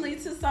emotionally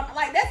to something?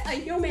 Like, that's a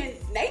human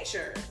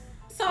nature.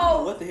 I don't know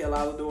So, what the hell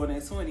I was doing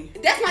at 20?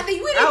 that's my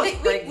thing. We I was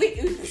didn't think,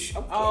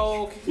 okay.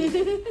 Oh,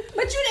 okay.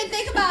 But you didn't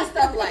think about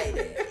stuff like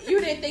that. You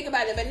didn't think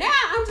about it. But now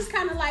I'm just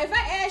kind of like, if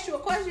I ask you a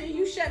question and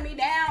you shut me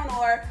down,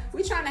 or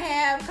we trying to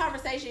have a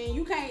conversation and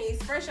you can't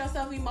express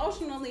yourself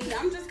emotionally,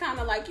 I'm just kind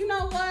of like, you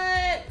know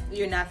what?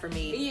 you're not for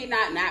me. You're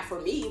not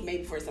for me.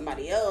 Maybe for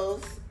somebody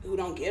else who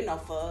don't give no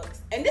fucks.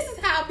 And this is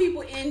how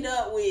people end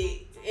up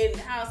with, and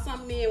how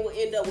some men will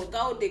end up with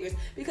gold diggers.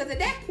 Because at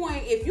that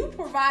point, if you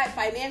provide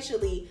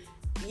financially,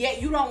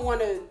 yet you don't want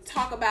to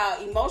talk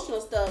about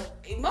emotional stuff.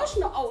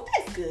 Oh,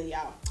 that's good,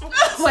 y'all.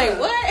 Wait,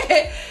 what?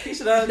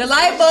 Keisha done. The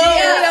light bulb.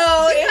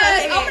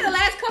 Because over the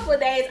last couple of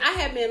days, I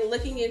have been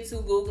looking into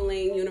Google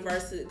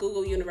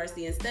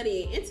University and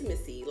studying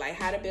intimacy, like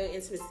how to build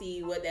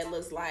intimacy, what that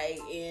looks like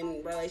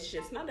in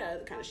relationships, not that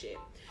other kind of shit.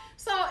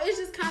 So it's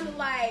just kind of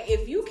like,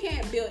 if you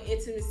can't build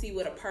intimacy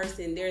with a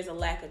person, there's a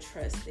lack of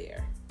trust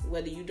there.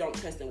 Whether you don't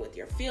trust them with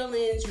your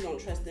feelings, you don't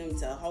trust them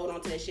to hold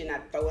on to that shit and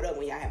not throw it up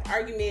when y'all have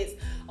arguments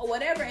or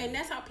whatever. And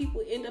that's how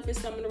people end up in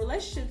some of the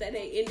relationships that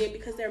they end in,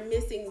 because they're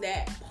missing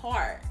that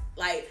part.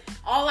 Like,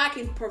 all I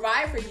can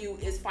provide for you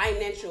is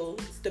financial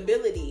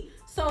stability.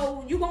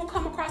 So you gonna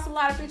come across a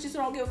lot of bitches who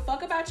don't give a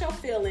fuck about your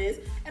feelings,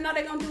 and all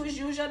they gonna do is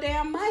use your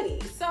damn money.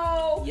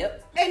 So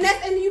Yep. and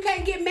you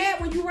can't get mad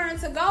when you run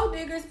into gold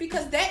diggers,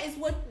 because that is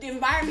what the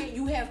environment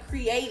you have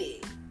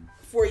created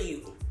for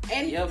you.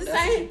 And Yep, the that's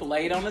what same. you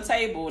laid on the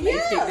table and they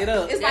picked it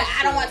up. It's like, That's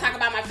I don't true. want to talk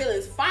about my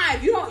feelings.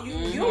 Fine, you don't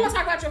want to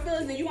talk about your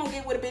feelings, then you gonna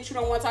get with a bitch who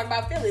don't want to talk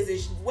about feelings. And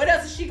what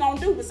else is she gonna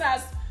do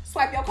besides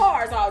swipe your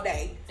cards all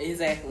day?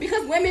 Exactly.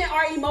 Because women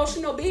are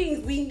emotional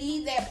beings. We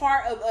need that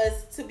part of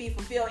us to be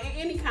fulfilled in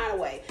any kind of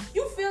way.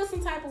 You feel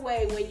some type of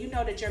way when you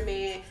know that your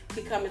man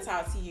can come and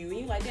talk to you, and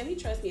you're like, damn, he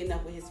trusts me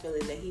enough with his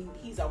feelings that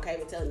he's okay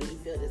with telling me he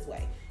feel this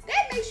way.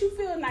 That makes you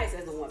feel nice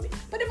as a woman.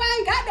 But if I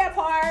ain't got that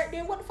part,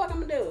 then what the fuck I'm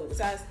gonna do?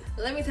 Besides,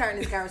 Let me turn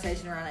this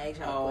conversation around and ask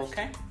y'all a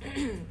question.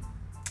 Okay.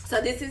 So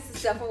this is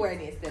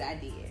self-awareness that I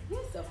did.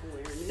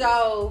 self-awareness.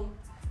 So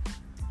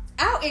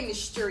out in the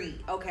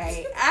street,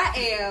 okay,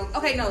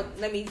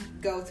 let me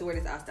go to where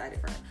this all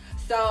started from.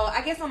 So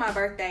I guess on my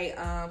birthday,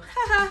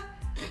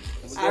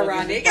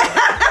 ironic.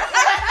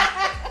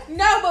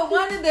 No, but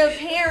one of the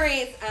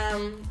parents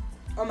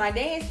on my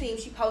dance team,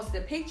 she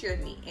posted a picture of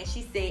me and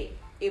she said,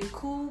 if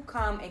cool,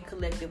 calm, and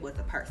collected was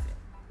a person.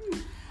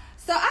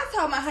 So I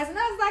told my husband,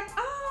 I was like,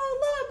 oh,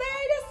 look,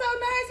 babe, that's so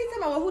nice. He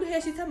talking about, well, who the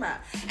hell she talking about?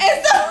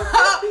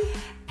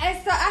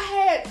 And so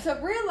I had to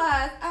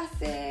realize, I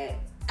said,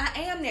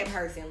 I am that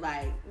person.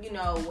 Like, you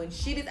know, when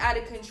shit is out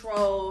of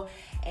control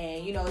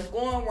and, you know, it's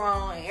going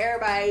wrong and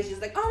everybody's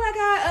just like, oh my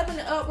God, up in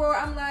the uproar.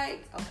 I'm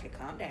like, okay,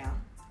 calm down.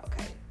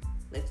 Okay,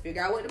 let's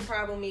figure out what the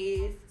problem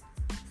is.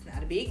 It's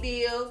not a big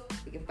deal.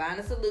 We can find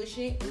a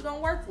solution. We're going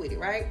to work with it,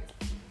 right?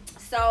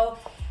 So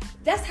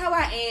that's how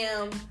I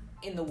am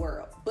in the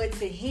world. But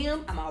to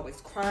him, I'm always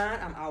crying.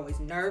 I'm always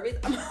nervous.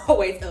 I'm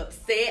always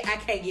upset. I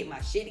can't get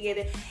my shit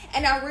together.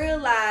 And I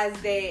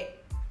realized that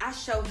I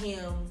show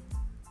him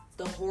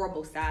the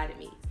horrible side of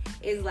me.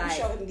 It's like, you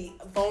show him the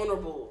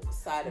vulnerable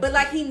side of but it.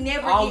 like he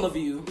never All gets, of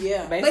you.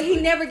 Yeah. but Basically.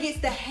 he never gets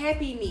the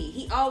happy me.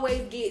 He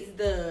always gets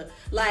the,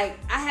 like,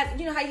 I have,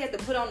 you know how you have to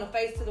put on the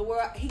face to the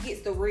world? He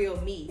gets the real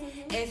me.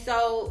 Mm-hmm. And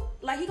so,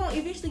 like, he gonna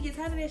eventually get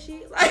tired of that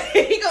shit. Like,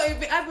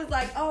 I was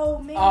like, oh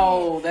man.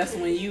 Oh, that's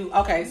when you,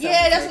 okay.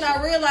 Yeah, that's when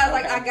I realized,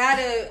 like,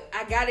 Okay.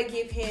 I gotta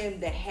give him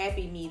the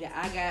happy me that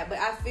I got. But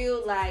I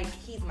feel like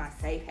he's my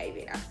safe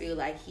haven. I feel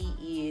like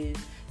he is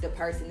the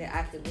person that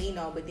I can lean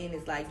on. But then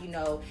it's like, you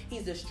know,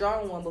 he's the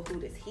strong one, but who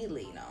does he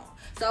lean on?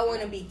 So I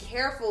want to be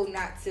careful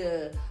not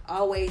to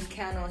always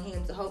count on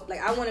him to hold.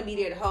 Like, I want to be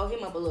there to hold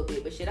him up a little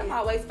bit. But shit, I'm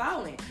always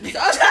falling. So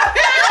I'm trying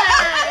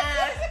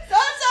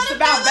It's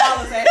about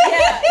balance,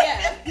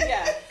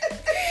 yeah.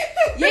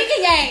 Yin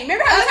and yang.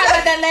 Remember how we talked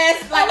about that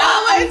last, like,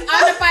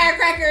 I'm the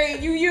firecracker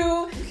and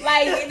you.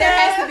 Like, there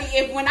has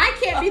to be, when I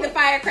can't be the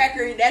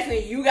firecracker, that's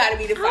when you gotta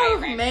be the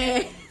firecracker. Oh,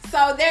 man.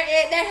 So there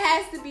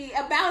has to be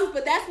a balance,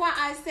 but that's why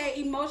I say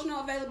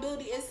emotional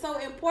availability is so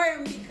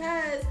important,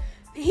 because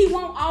he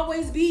won't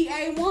always be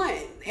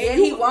A1.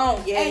 He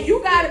won't. Yeah, and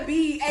you gotta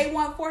be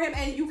A1 for him,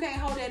 and you can't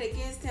hold that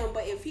against him.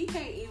 But if he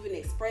can't even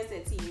express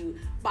that to you,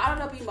 bottled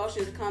up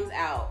emotions comes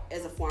out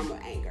as a form of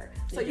anger.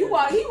 So he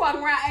walking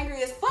around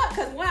angry as fuck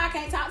because one, I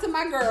can't talk to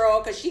my girl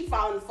because she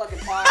falling the fucking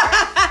apart,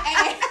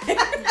 and then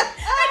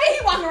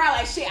he walking around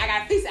like shit. I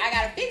gotta fix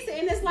it,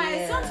 and it's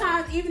like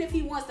sometimes even if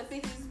he wants to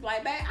fix it, he's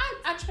like, babe,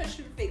 I trust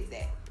you to fix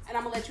that, and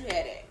I'm gonna let you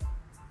have that.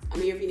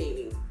 I'm here if you need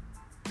me.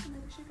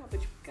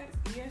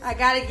 I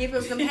gotta give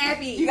him some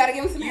happy. You gotta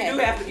give him some happy. You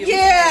do have to give him some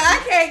I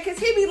happy. can't, cause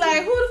he be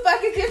like, who the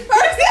fuck is this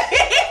person?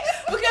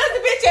 Because the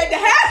bitch at the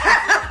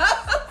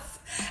house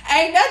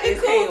ain't nothing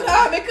It's cool, hell.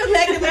 calm, and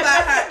collective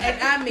about her.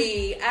 And I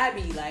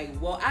be like,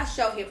 well, I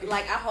show him,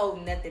 like, I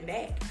hold nothing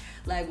back.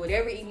 Like,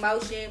 whatever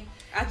emotion,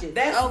 I just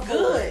That's go for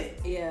good. it.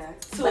 Yeah.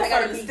 To But a I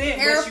gotta certain be extent,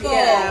 careful. but you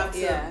have to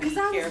Yeah. be Cause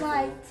I was careful.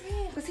 like,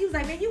 damn. Cause he was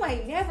like, man, you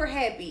ain't never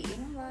happy.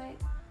 And I'm like,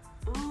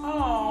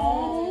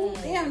 oh,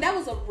 Damn, that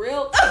was a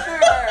real kicker.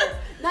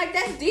 Like,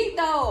 that's deep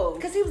though.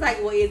 cause he was like,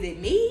 well, is it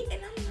me?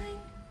 And I'm like,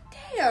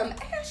 damn,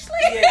 Ashley.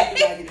 Yeah, you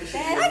gotta get the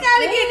shit I together.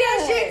 gotta get that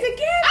shit I'm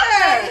together.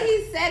 glad that he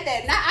said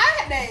that. Now I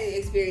hadn't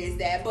experienced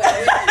that, but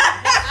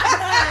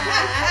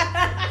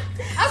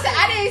I said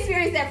I didn't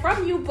experience that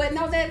from you. But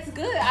no, that's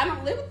good. I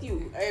don't live with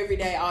you every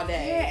day, all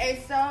day. Yeah, and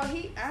so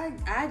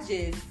I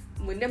just,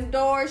 when them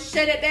doors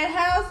shut at that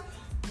house,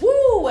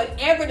 woo,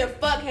 whatever the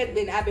fuck I've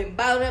been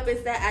bottled up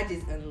inside, I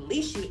just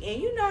unleash it.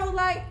 And you know,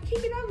 like, he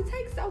can only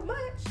take so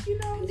much, you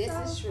know. This so.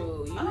 is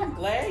true. You I'm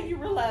glad you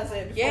realize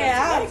that before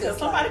Yeah, I'm because just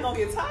somebody like-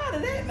 gonna get tired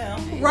of that now.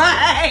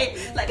 Right.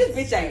 Like, this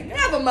bitch ain't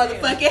never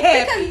motherfucking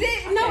happy.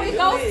 Because no, Okay, it who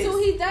goes is? to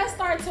he does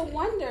start to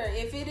wonder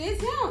if it is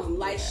him.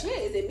 Like, shit,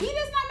 is it me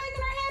that's not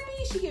making her happy?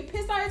 She get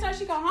pissed every time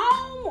she go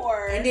home,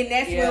 or And then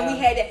that's Yeah. when we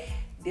had that.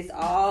 This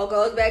all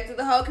goes back to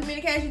the whole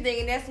communication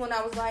thing, and that's when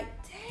I was like,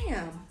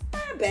 damn,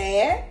 my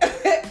bad.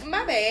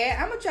 My bad.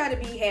 I'm gonna try to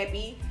be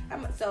happy.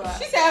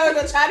 she said I was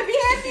gonna try to be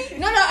happy.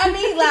 No, I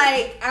mean,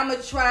 like, I'm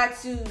gonna try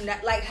to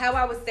not, like how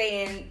I was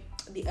saying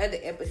the other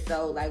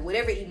episode, like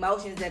whatever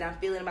emotions that I'm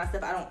feeling about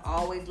stuff, I don't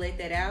always let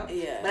that out.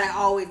 Yeah. But I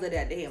always let it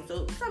out to him.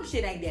 So some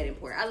shit ain't that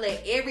important. I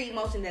let every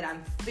emotion that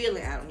I'm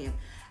feeling out of him.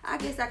 I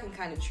guess I can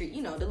kind of treat,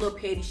 the little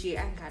petty shit,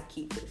 I can kind of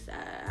keep to the side.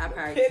 I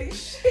probably Petty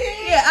shit.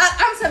 Yeah,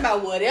 I'm talking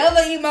about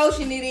whatever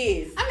emotion it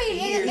is. I mean,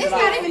 Years it's of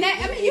not life. even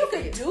that. I mean, you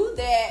could do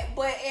that,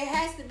 but it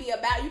has to be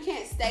about. You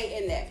can't stay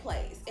in that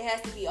place. It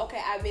has to be okay.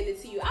 I vented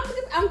to you.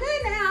 I'm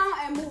good now,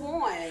 and move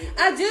on.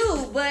 I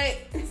do, but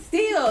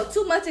still,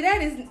 too much of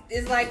that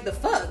is like the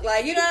fuck.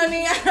 Like, you know what I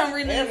mean? I don't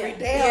really Every damn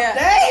yeah.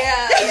 day.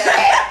 Yeah.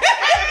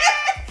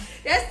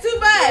 That's too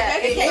much. Yeah,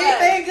 That's too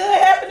much. Anything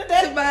good happened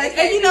today? Too much.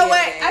 And you know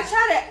what? I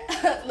try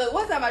to look.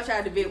 One time I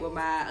tried to vent with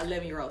my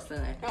 11-year-old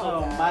son.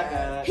 Oh my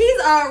God. He's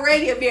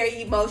already a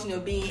very emotional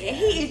being, and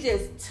he is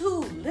just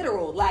too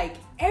literal. Like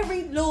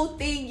every little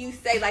thing you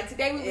say. Like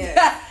today we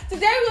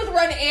was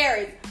running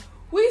errands.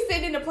 We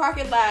sitting in the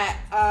parking lot,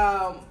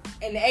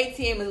 and the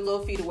ATM is a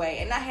little feet away,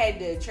 and I had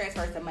to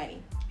transfer some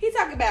money. He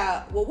talking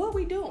about, well, what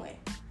we doing?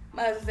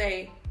 My husband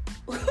say,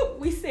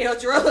 we sell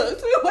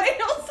drugs. We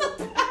waiting on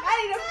somebody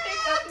to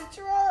pick up the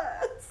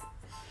drugs.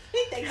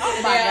 He think, Oh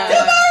my God.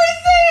 Damari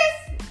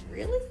says,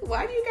 really?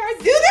 Why do you guys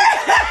do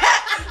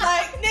that?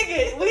 Like,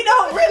 nigga, we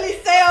don't really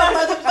sell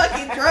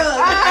motherfucking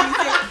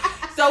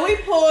drugs. So we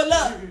pull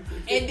up,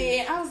 and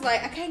then I was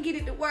like, I can't get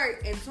it to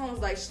work. And someone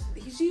was like,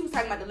 she was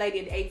talking about the lady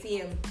at the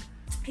ATM.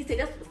 He said,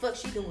 that's what the fuck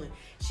she doing.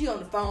 She on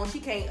the phone. She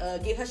can't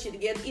get her shit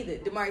together either.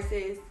 Damari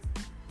says,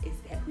 is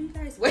that who you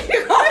guys waiting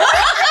on?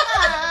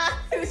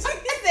 She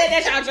said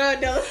that's y'all drug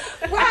dealer.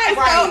 Right.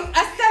 So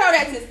I said all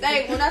that to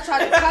say, when I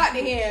try to talk to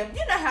him,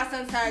 you know how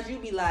sometimes you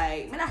be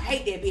like, man, I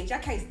hate that bitch. I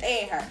can't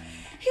stand her.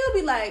 He'll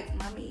be like,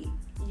 mommy,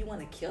 you want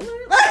to kill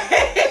her? Like,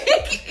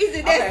 is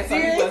it that Okay, so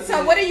he serious? wasn't-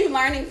 So what are you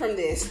learning from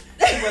this?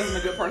 He wasn't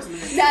a good person to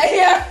me.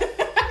 Yeah.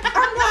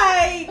 I'm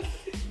like,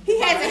 He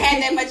hasn't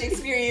had that much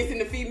experience in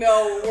the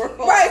female world.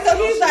 right. So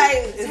he's like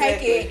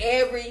Exactly. taking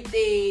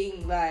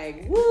everything,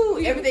 like, woo,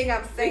 everything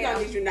I'm We saying. gonna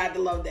need you not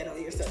to load that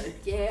on your son.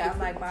 Yeah, I'm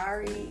like,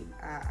 Mari,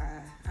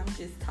 I'm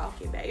just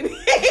talking, baby.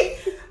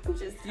 I'm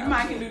just talking. You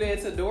might can do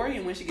that to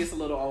Dorian when she gets a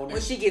little older.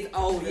 When she gets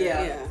older.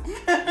 Yeah.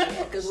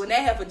 Because when that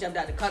heifer jumped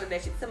out the car,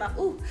 that shit, somebody,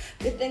 ooh,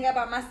 good thing I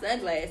bought my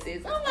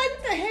sunglasses. I'm like,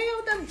 what the hell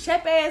with them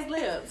chap ass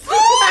lips? Wait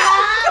a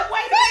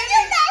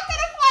minute.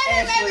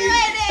 Ashley.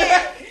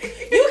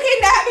 You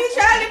cannot be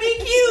trying to be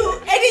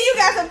cute, and then you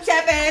got some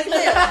chap ass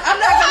lips. I'm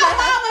not gonna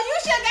lie. You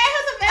should gave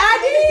her some. I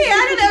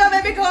did let my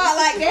baby go out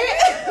like that.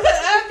 I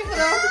have to put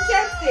on some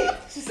chapstick.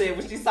 She said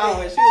when she saw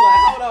it, she was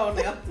like, hold on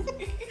now.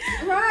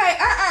 Right.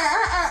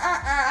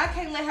 I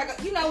can't let her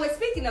go. You know what?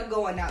 Speaking of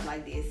going out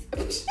like this.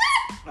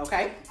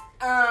 Okay.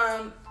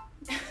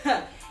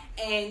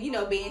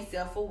 And being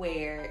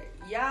self-aware,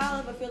 y'all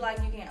ever feel like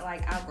you can't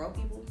like outgrow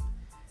people?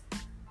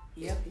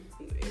 Yep.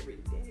 Every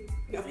day.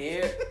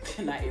 Yeah.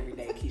 Not every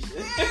day,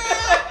 Keisha.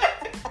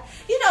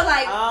 You know,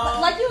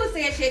 like you were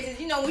saying, Chances,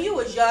 you know, when you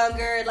was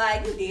younger,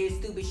 like, you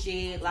did stupid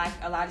shit. Like,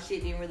 a lot of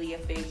shit didn't really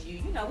affect you.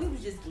 You know, we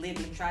was just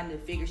living, trying to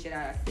figure shit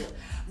out ourselves.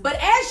 But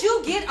as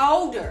you get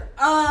older,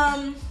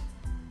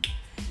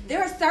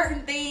 there are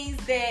certain things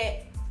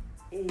that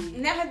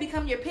now have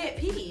become your pet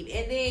peeve.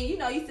 And then, you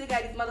know, you still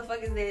got these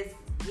motherfuckers that's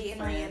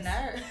getting on your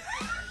nerves.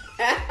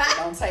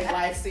 Don't take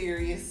life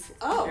serious.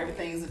 Oh.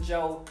 Everything's a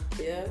joke.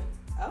 Yeah.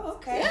 Oh,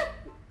 okay. Yeah.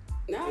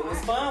 No, It was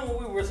fun when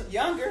we were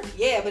younger.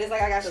 Yeah, but it's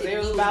like I got shit It to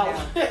was lose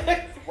about now.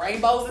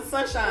 rainbows and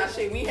sunshine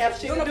shit. We have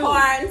shit to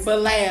Unicorns. do but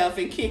laugh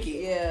and kick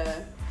it. Yeah.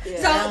 Yeah.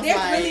 So Sounds there's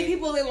like- really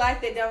people in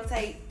life that don't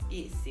take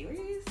it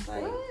serious?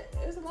 Like, What?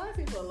 There's a lot of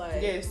people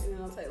like Yes. you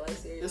don't take life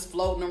serious. Just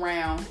floating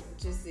around.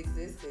 Just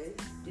existing.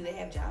 do they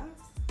have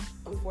jobs?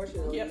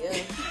 Unfortunately, Yep. yeah.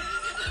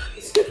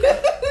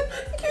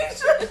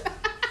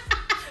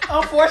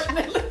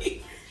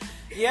 Unfortunately.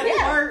 Yeah, they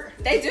Yeah. work.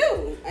 They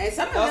do, and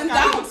some of Those them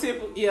kind of don't.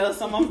 typical, yeah,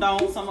 some of them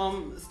don't. Some of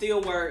them still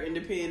work and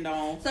depend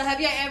on So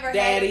have you ever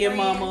daddy had a and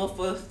friend, mama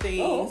for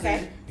things. Oh,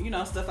 okay. And, you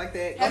know, stuff like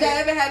that. Have you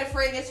ever had a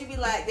friend that you be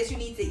like, that you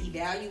need to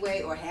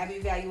evaluate or have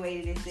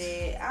evaluated and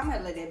said, I'm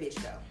gonna let that bitch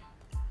go?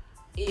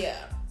 Yeah.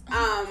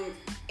 Well,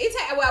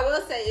 I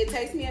will say it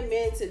takes me a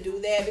minute to do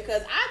that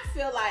because I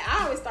feel like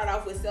I always start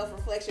off with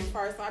self-reflection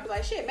first. So I'd be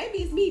like, shit, maybe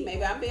it's me.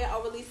 Maybe I'm being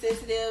overly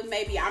sensitive.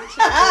 Maybe I'm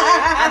tripping.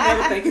 I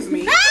never think it's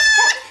me.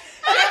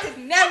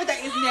 Never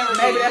think it's never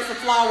Maybe me. that's a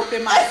flaw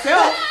within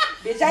myself.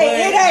 Bitch, but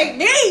it ain't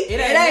me. It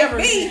ain't never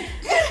me.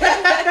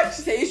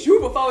 She said it's you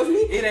before it's me.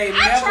 It ain't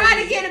I never try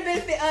me. to get a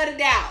benefit of the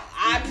doubt.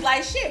 I'd be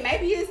like, shit,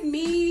 maybe it's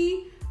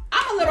me.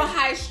 I'm a little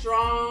high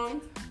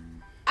strung.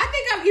 I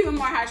think I'm even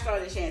more high strung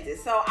than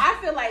Chances. So I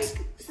feel like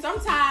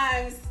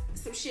sometimes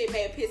some shit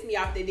may have pissed me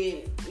off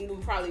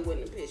that probably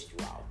wouldn't have pissed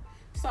you off.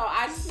 So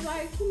I just be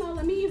like, you know,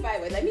 let me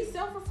evaluate. Let me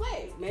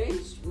self-reflect.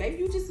 Maybe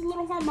you just a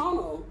little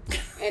hormonal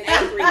and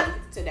angry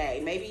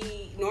today.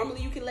 Maybe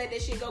normally you can let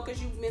that shit go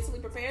because you mentally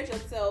prepared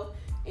yourself,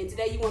 and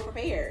today you weren't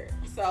prepared.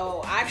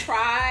 So I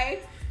try,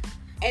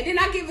 and then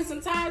I give it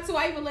some time too.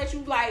 I even let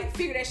you like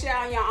figure that shit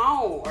out on your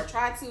own or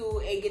try to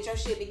and get your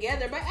shit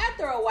together. But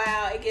after a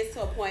while, it gets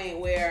to a point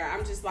where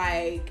I'm just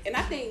like, and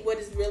I think what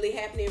is really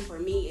happening for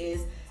me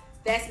is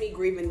that's me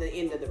grieving the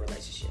end of the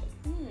relationship.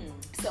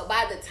 So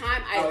by the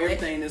time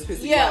everything that's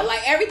pissing you yeah, off.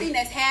 like everything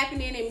that's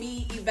happening and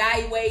me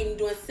evaluating,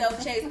 doing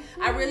self-checks,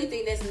 I really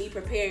think that's me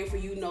preparing for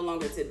you no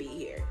longer to be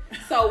here.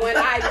 So when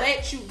I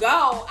let you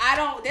go,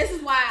 this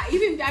is why,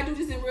 even I do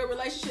this in real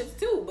relationships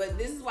too, but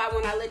this is why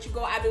when I let you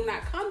go, I do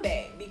not come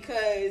back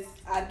because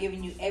I've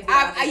given you every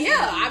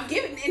I've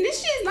given, and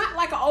this shit is not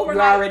like an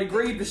overnight. You already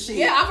grieved the shit.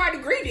 Yeah, I've already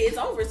agreed it. It's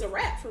over. It's a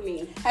wrap for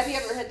me. Have you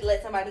ever had to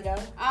let somebody go?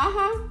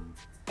 Uh-huh.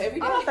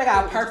 Every day. I don't think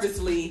I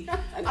purposely.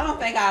 I don't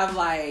think I've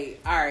like,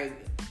 all right,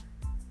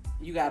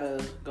 you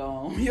gotta go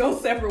on your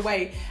separate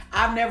way.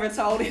 I've never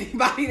told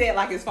anybody that,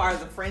 like, as far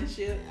as a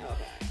friendship.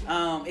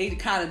 Okay. It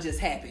kind of just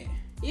happened.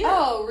 Yeah.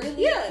 Oh,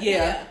 really? Yeah.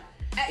 Yeah.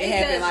 It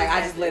happened does like just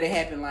I just let it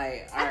happen.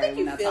 Like, all I right, think we're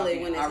you not feel it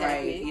talking. when it's all right,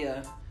 happening.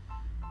 yeah.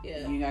 Yeah.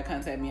 You ain't gotta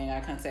contact me. I ain't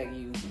gotta contact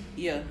you.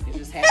 Yeah, it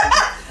just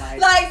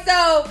happened. Like,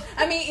 so,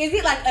 I mean, is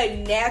it like a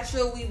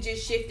natural we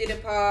just shifted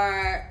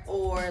apart,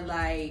 or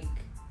like,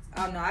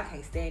 oh no, I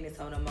can't stand this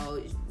whole no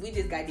more. We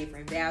just got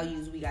different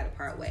values. We got to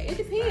part ways. It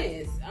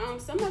depends.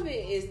 Some of it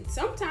is,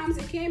 sometimes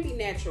it can be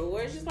natural,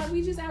 or it's just like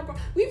we just outgrow.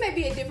 We may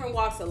be at different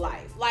walks of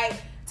life. Like,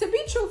 to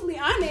be truthfully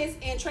honest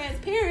and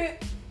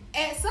transparent,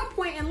 at some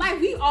point in life,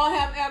 we all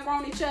have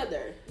outgrown each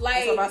other.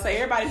 Like, So if I say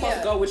everybody's supposed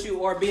to go with you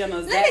or be on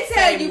the Let exact me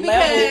tell same you,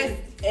 level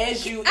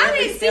as you I every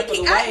didn't step of see.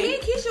 the Me way.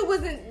 and Keisha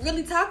wasn't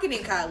really talking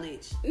in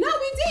college. no,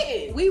 we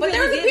didn't. We but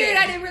there was really a period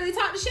didn't. I didn't really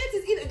talk to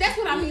Chances either. That's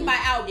what I mean by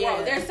outgrow.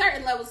 Yeah. There's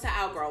certain levels to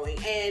outgrowing,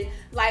 and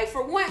like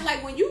for one,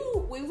 like when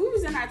we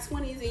was in our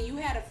 20s and you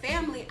had a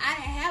family, I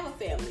didn't have a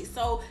family.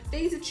 So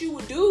things that you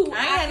would do, I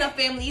ain't had no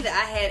family either. I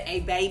had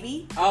a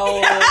baby. Oh,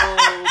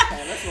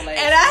 okay, let's relate.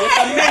 And I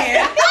With a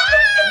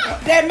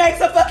man that makes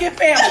a fucking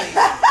family.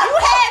 you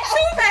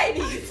had 2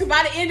 babies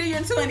by the end of your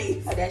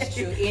 20s. Oh, that's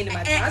true. End of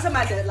my time. I'm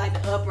talking about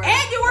the upper.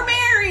 And you were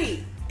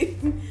married.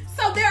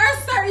 So there are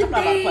certain I'm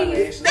not about to play with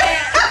things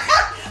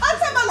that I'm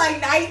talking about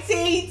like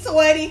 19,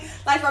 20,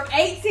 like from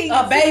 18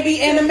 A to baby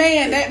 22. and a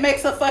man that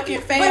makes a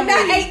fucking family.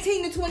 But not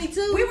 18 to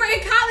 22. we were in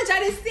college. I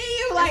didn't see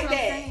you like what I'm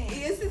that. saying.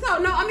 Yes, so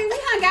no, I mean we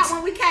hung out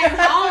when we came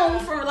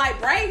home for like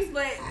breaks,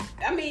 but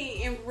I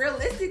mean, and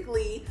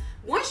realistically,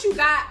 once you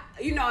got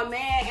a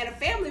man and a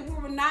family,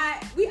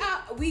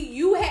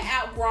 you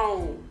had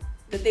outgrown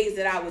the things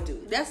that I would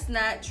do. That's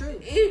not true.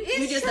 It's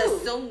you just true.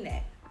 assume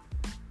that.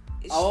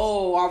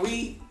 Oh, are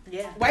we?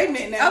 Yeah. Wait a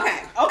minute now.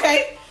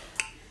 Okay.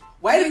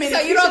 Wait a minute.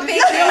 So you don't Keisha,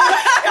 think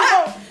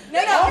that? No,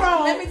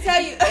 Hold on. let me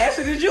tell you.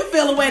 Ashley, did you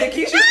feel a way that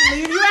Keisha used to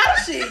leave you out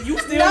of shit? You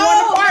still No,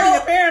 want to party, no.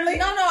 apparently.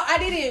 No, I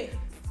didn't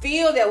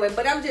feel that way,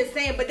 but I'm just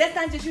saying, but that's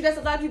not just you, that's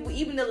a lot of people.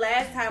 Even the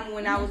last time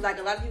when I was like,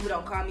 a lot of people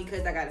don't call me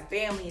because I got a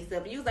family and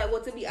stuff, and you was like,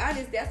 well, to be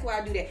honest, that's why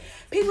I do that.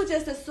 People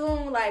just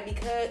assume, like,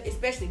 because,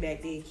 especially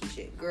back then,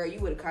 Keisha, girl, you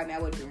would have called me, I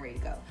would have been ready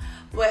to go,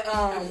 but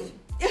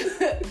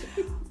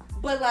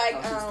But like,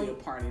 Oh, she's still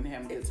partying and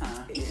having a good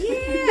time.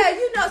 yeah,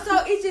 you know,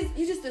 so it's just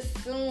you just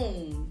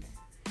assumed.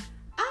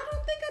 I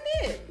don't think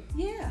I did.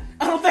 Yeah.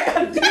 I don't think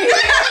I did.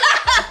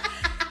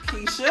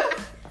 Keisha,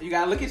 you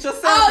gotta look at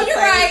yourself. Oh, and you're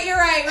say, right. You're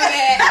right. My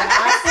bad.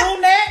 I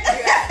assume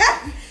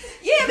that.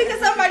 Yeah, because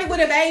somebody with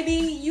a baby,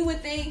 you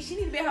would think she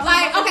need to be at her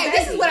Like, home. okay,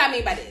 this is what I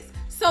mean by this.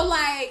 So,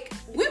 like,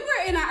 when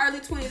we're in our early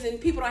 20s and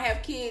people don't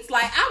have kids,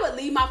 like, I would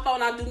leave my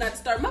phone on Do Not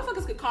Disturb.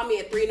 Motherfuckers could call me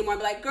at 3 in the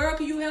morning and be like, girl,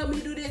 can you help me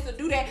do this or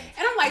do that?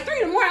 And I'm like,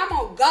 3 in the morning, I'm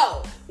gonna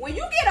go. When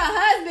you get a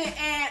husband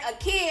and a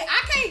kid,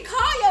 I can't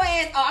call your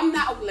ass. Oh, I'm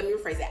not, let me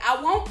rephrase that.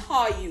 I won't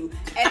call you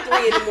at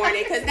 3 in the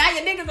morning because now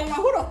your nigga gonna want,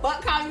 who the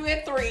fuck call you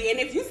at 3? And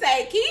if you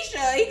say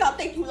Keisha, he gonna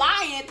think you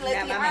lying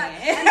unless he heard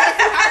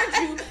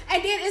you. And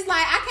then it's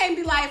like, I can't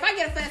be like, if I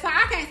get a flat tire,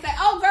 I can't say,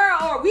 oh,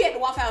 girl, or we at the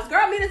Waffle House.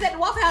 Girl, meet us at the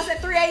Waffle House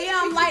at 3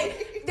 a.m.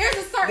 Like, there's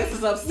a certain... This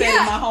is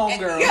upsetting my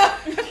homegirl. Yeah.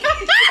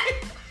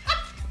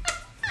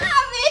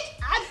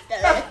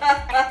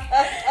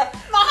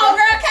 My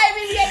homegirl can't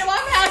be at the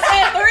Waffle House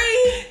at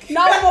 3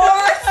 no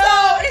more. So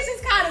it's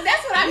just kind of,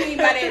 that's what I mean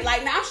by that.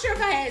 Like, now I'm sure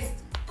if I had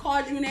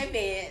called you in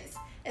advance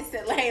and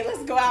said, like, hey,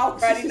 let's go out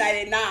Friday night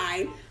at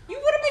 9, you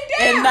would have been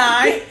down.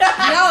 At 9?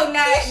 No,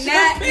 not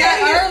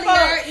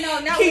earlier. No,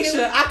 not when it Keisha,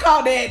 was, I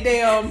called that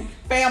damn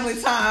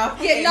family time.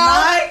 yeah,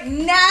 At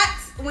no, not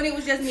when it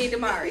was just me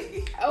and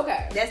Damari.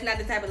 Okay. That's not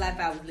the type of life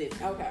I was living.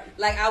 Okay.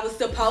 Like, I was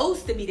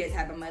supposed to be that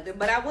type of mother,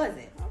 but I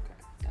wasn't.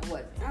 I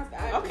wasn't.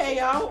 Okay,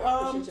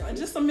 y'all.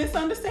 Just some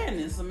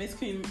misunderstandings, some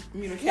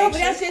miscommunication. No, but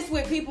that's just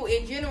with people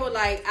in general.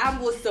 Like, I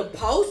was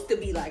supposed to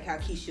be like how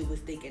Keisha was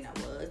thinking I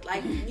was.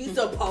 Like, you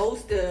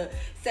supposed to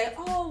say,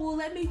 oh, well,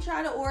 let me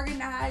try to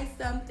organize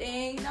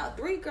something. No,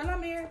 3, girl,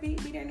 I'm here. Be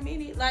there in a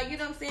minute. Like, you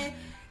know what I'm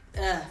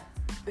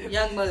saying?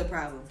 Young mother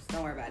problems.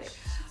 Don't worry about it.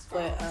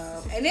 But,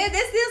 and then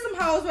there's still some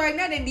hoes right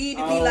now that need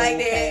to be like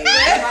that.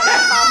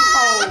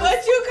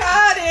 What you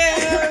call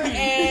them?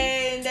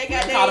 And they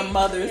got call them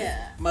mothers.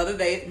 Yeah. Mother's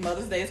Day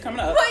is coming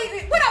up.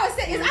 But what I was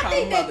saying is, We're I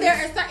think that calling there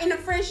are certain, in a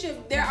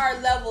friendship, there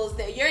are levels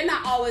that you're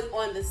not always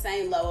on the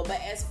same level. But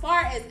as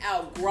far as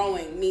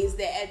outgrowing means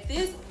that at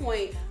this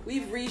point,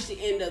 we've reached the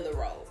end of the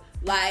road.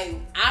 Like,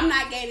 I'm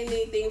not gaining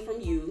anything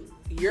from you.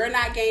 You're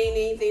not gaining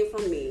anything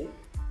from me.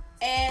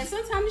 And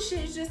sometimes the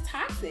shit is just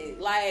toxic.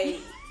 Like,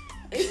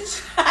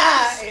 it's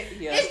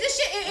it's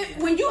the shit.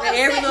 When you upset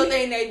every little me,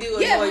 thing they do.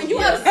 yeah, when you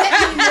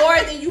upset me more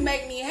than you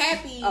make me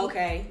happy,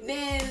 okay,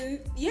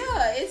 then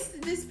yeah,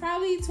 it's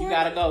probably you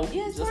gotta go.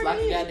 Yeah, just like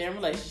a goddamn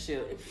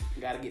relationship.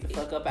 You gotta get the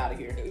fuck up out of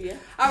here. Yeah.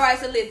 All right,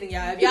 so listen,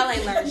 y'all. If y'all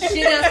ain't learned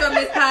shit else from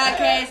this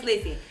podcast,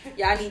 listen.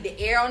 Y'all need to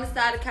err on the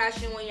side of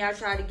caution when y'all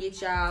try to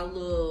get y'all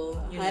little,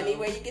 Honey,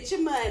 where you get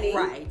your money.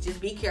 Right. Just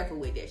be careful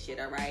with that shit,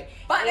 all right?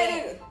 But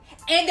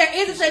and there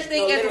is a such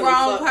thing as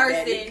wrong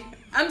person.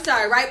 I'm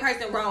sorry, right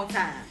person, wrong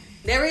time.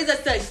 There is a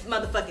such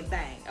motherfucking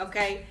thing,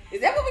 okay?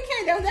 Is that what we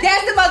came down?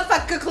 That's the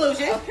motherfucking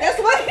conclusion. Okay. That's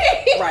what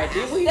it is.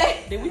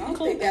 Right? Did we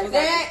conclude that?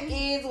 That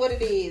is what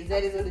it is.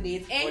 That is what it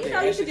is. And Or you did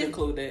know, you Ashley should just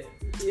conclude that?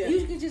 Yeah.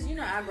 you can just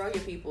outgrow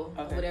your people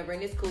or whatever,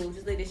 and it's cool.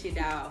 Just let this shit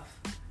die off.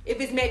 If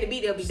it's meant to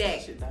be, they'll be back.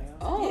 Shit die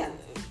off. Oh. Yeah.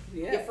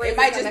 Yeah. Your friends It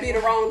might will just come be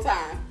back the wrong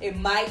time. It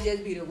might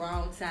just be the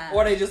wrong time.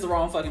 Or they just the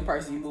wrong fucking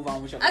person. You move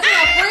on with your I life.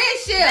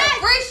 said friendship.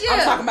 Friendship. I'm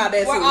talking about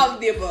that Or too. all of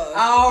the above.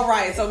 All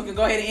right, so we can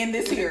go ahead and end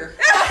this here.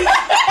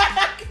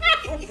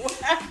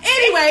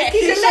 Anyway,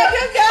 Keisha, let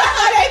them know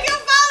how they can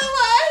follow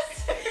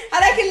us. How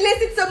they can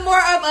listen to more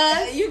of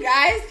us. You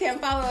guys can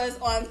follow us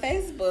on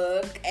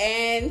Facebook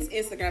and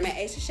Instagram at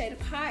Asia Shade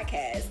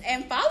Podcast.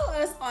 And follow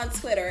us on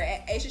Twitter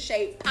at Asia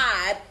Shade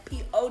Pod,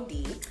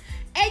 P-O-D.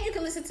 And you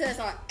can listen to us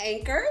on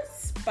Anchor,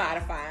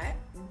 Spotify,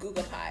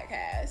 Google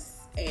Podcasts.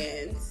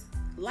 And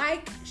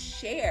like,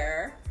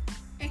 share,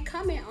 and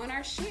comment on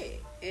our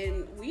shit.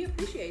 And we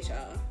appreciate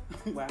y'all.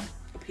 Wow.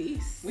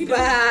 Peace. We do. Bye.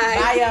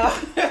 Bye,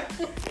 y'all.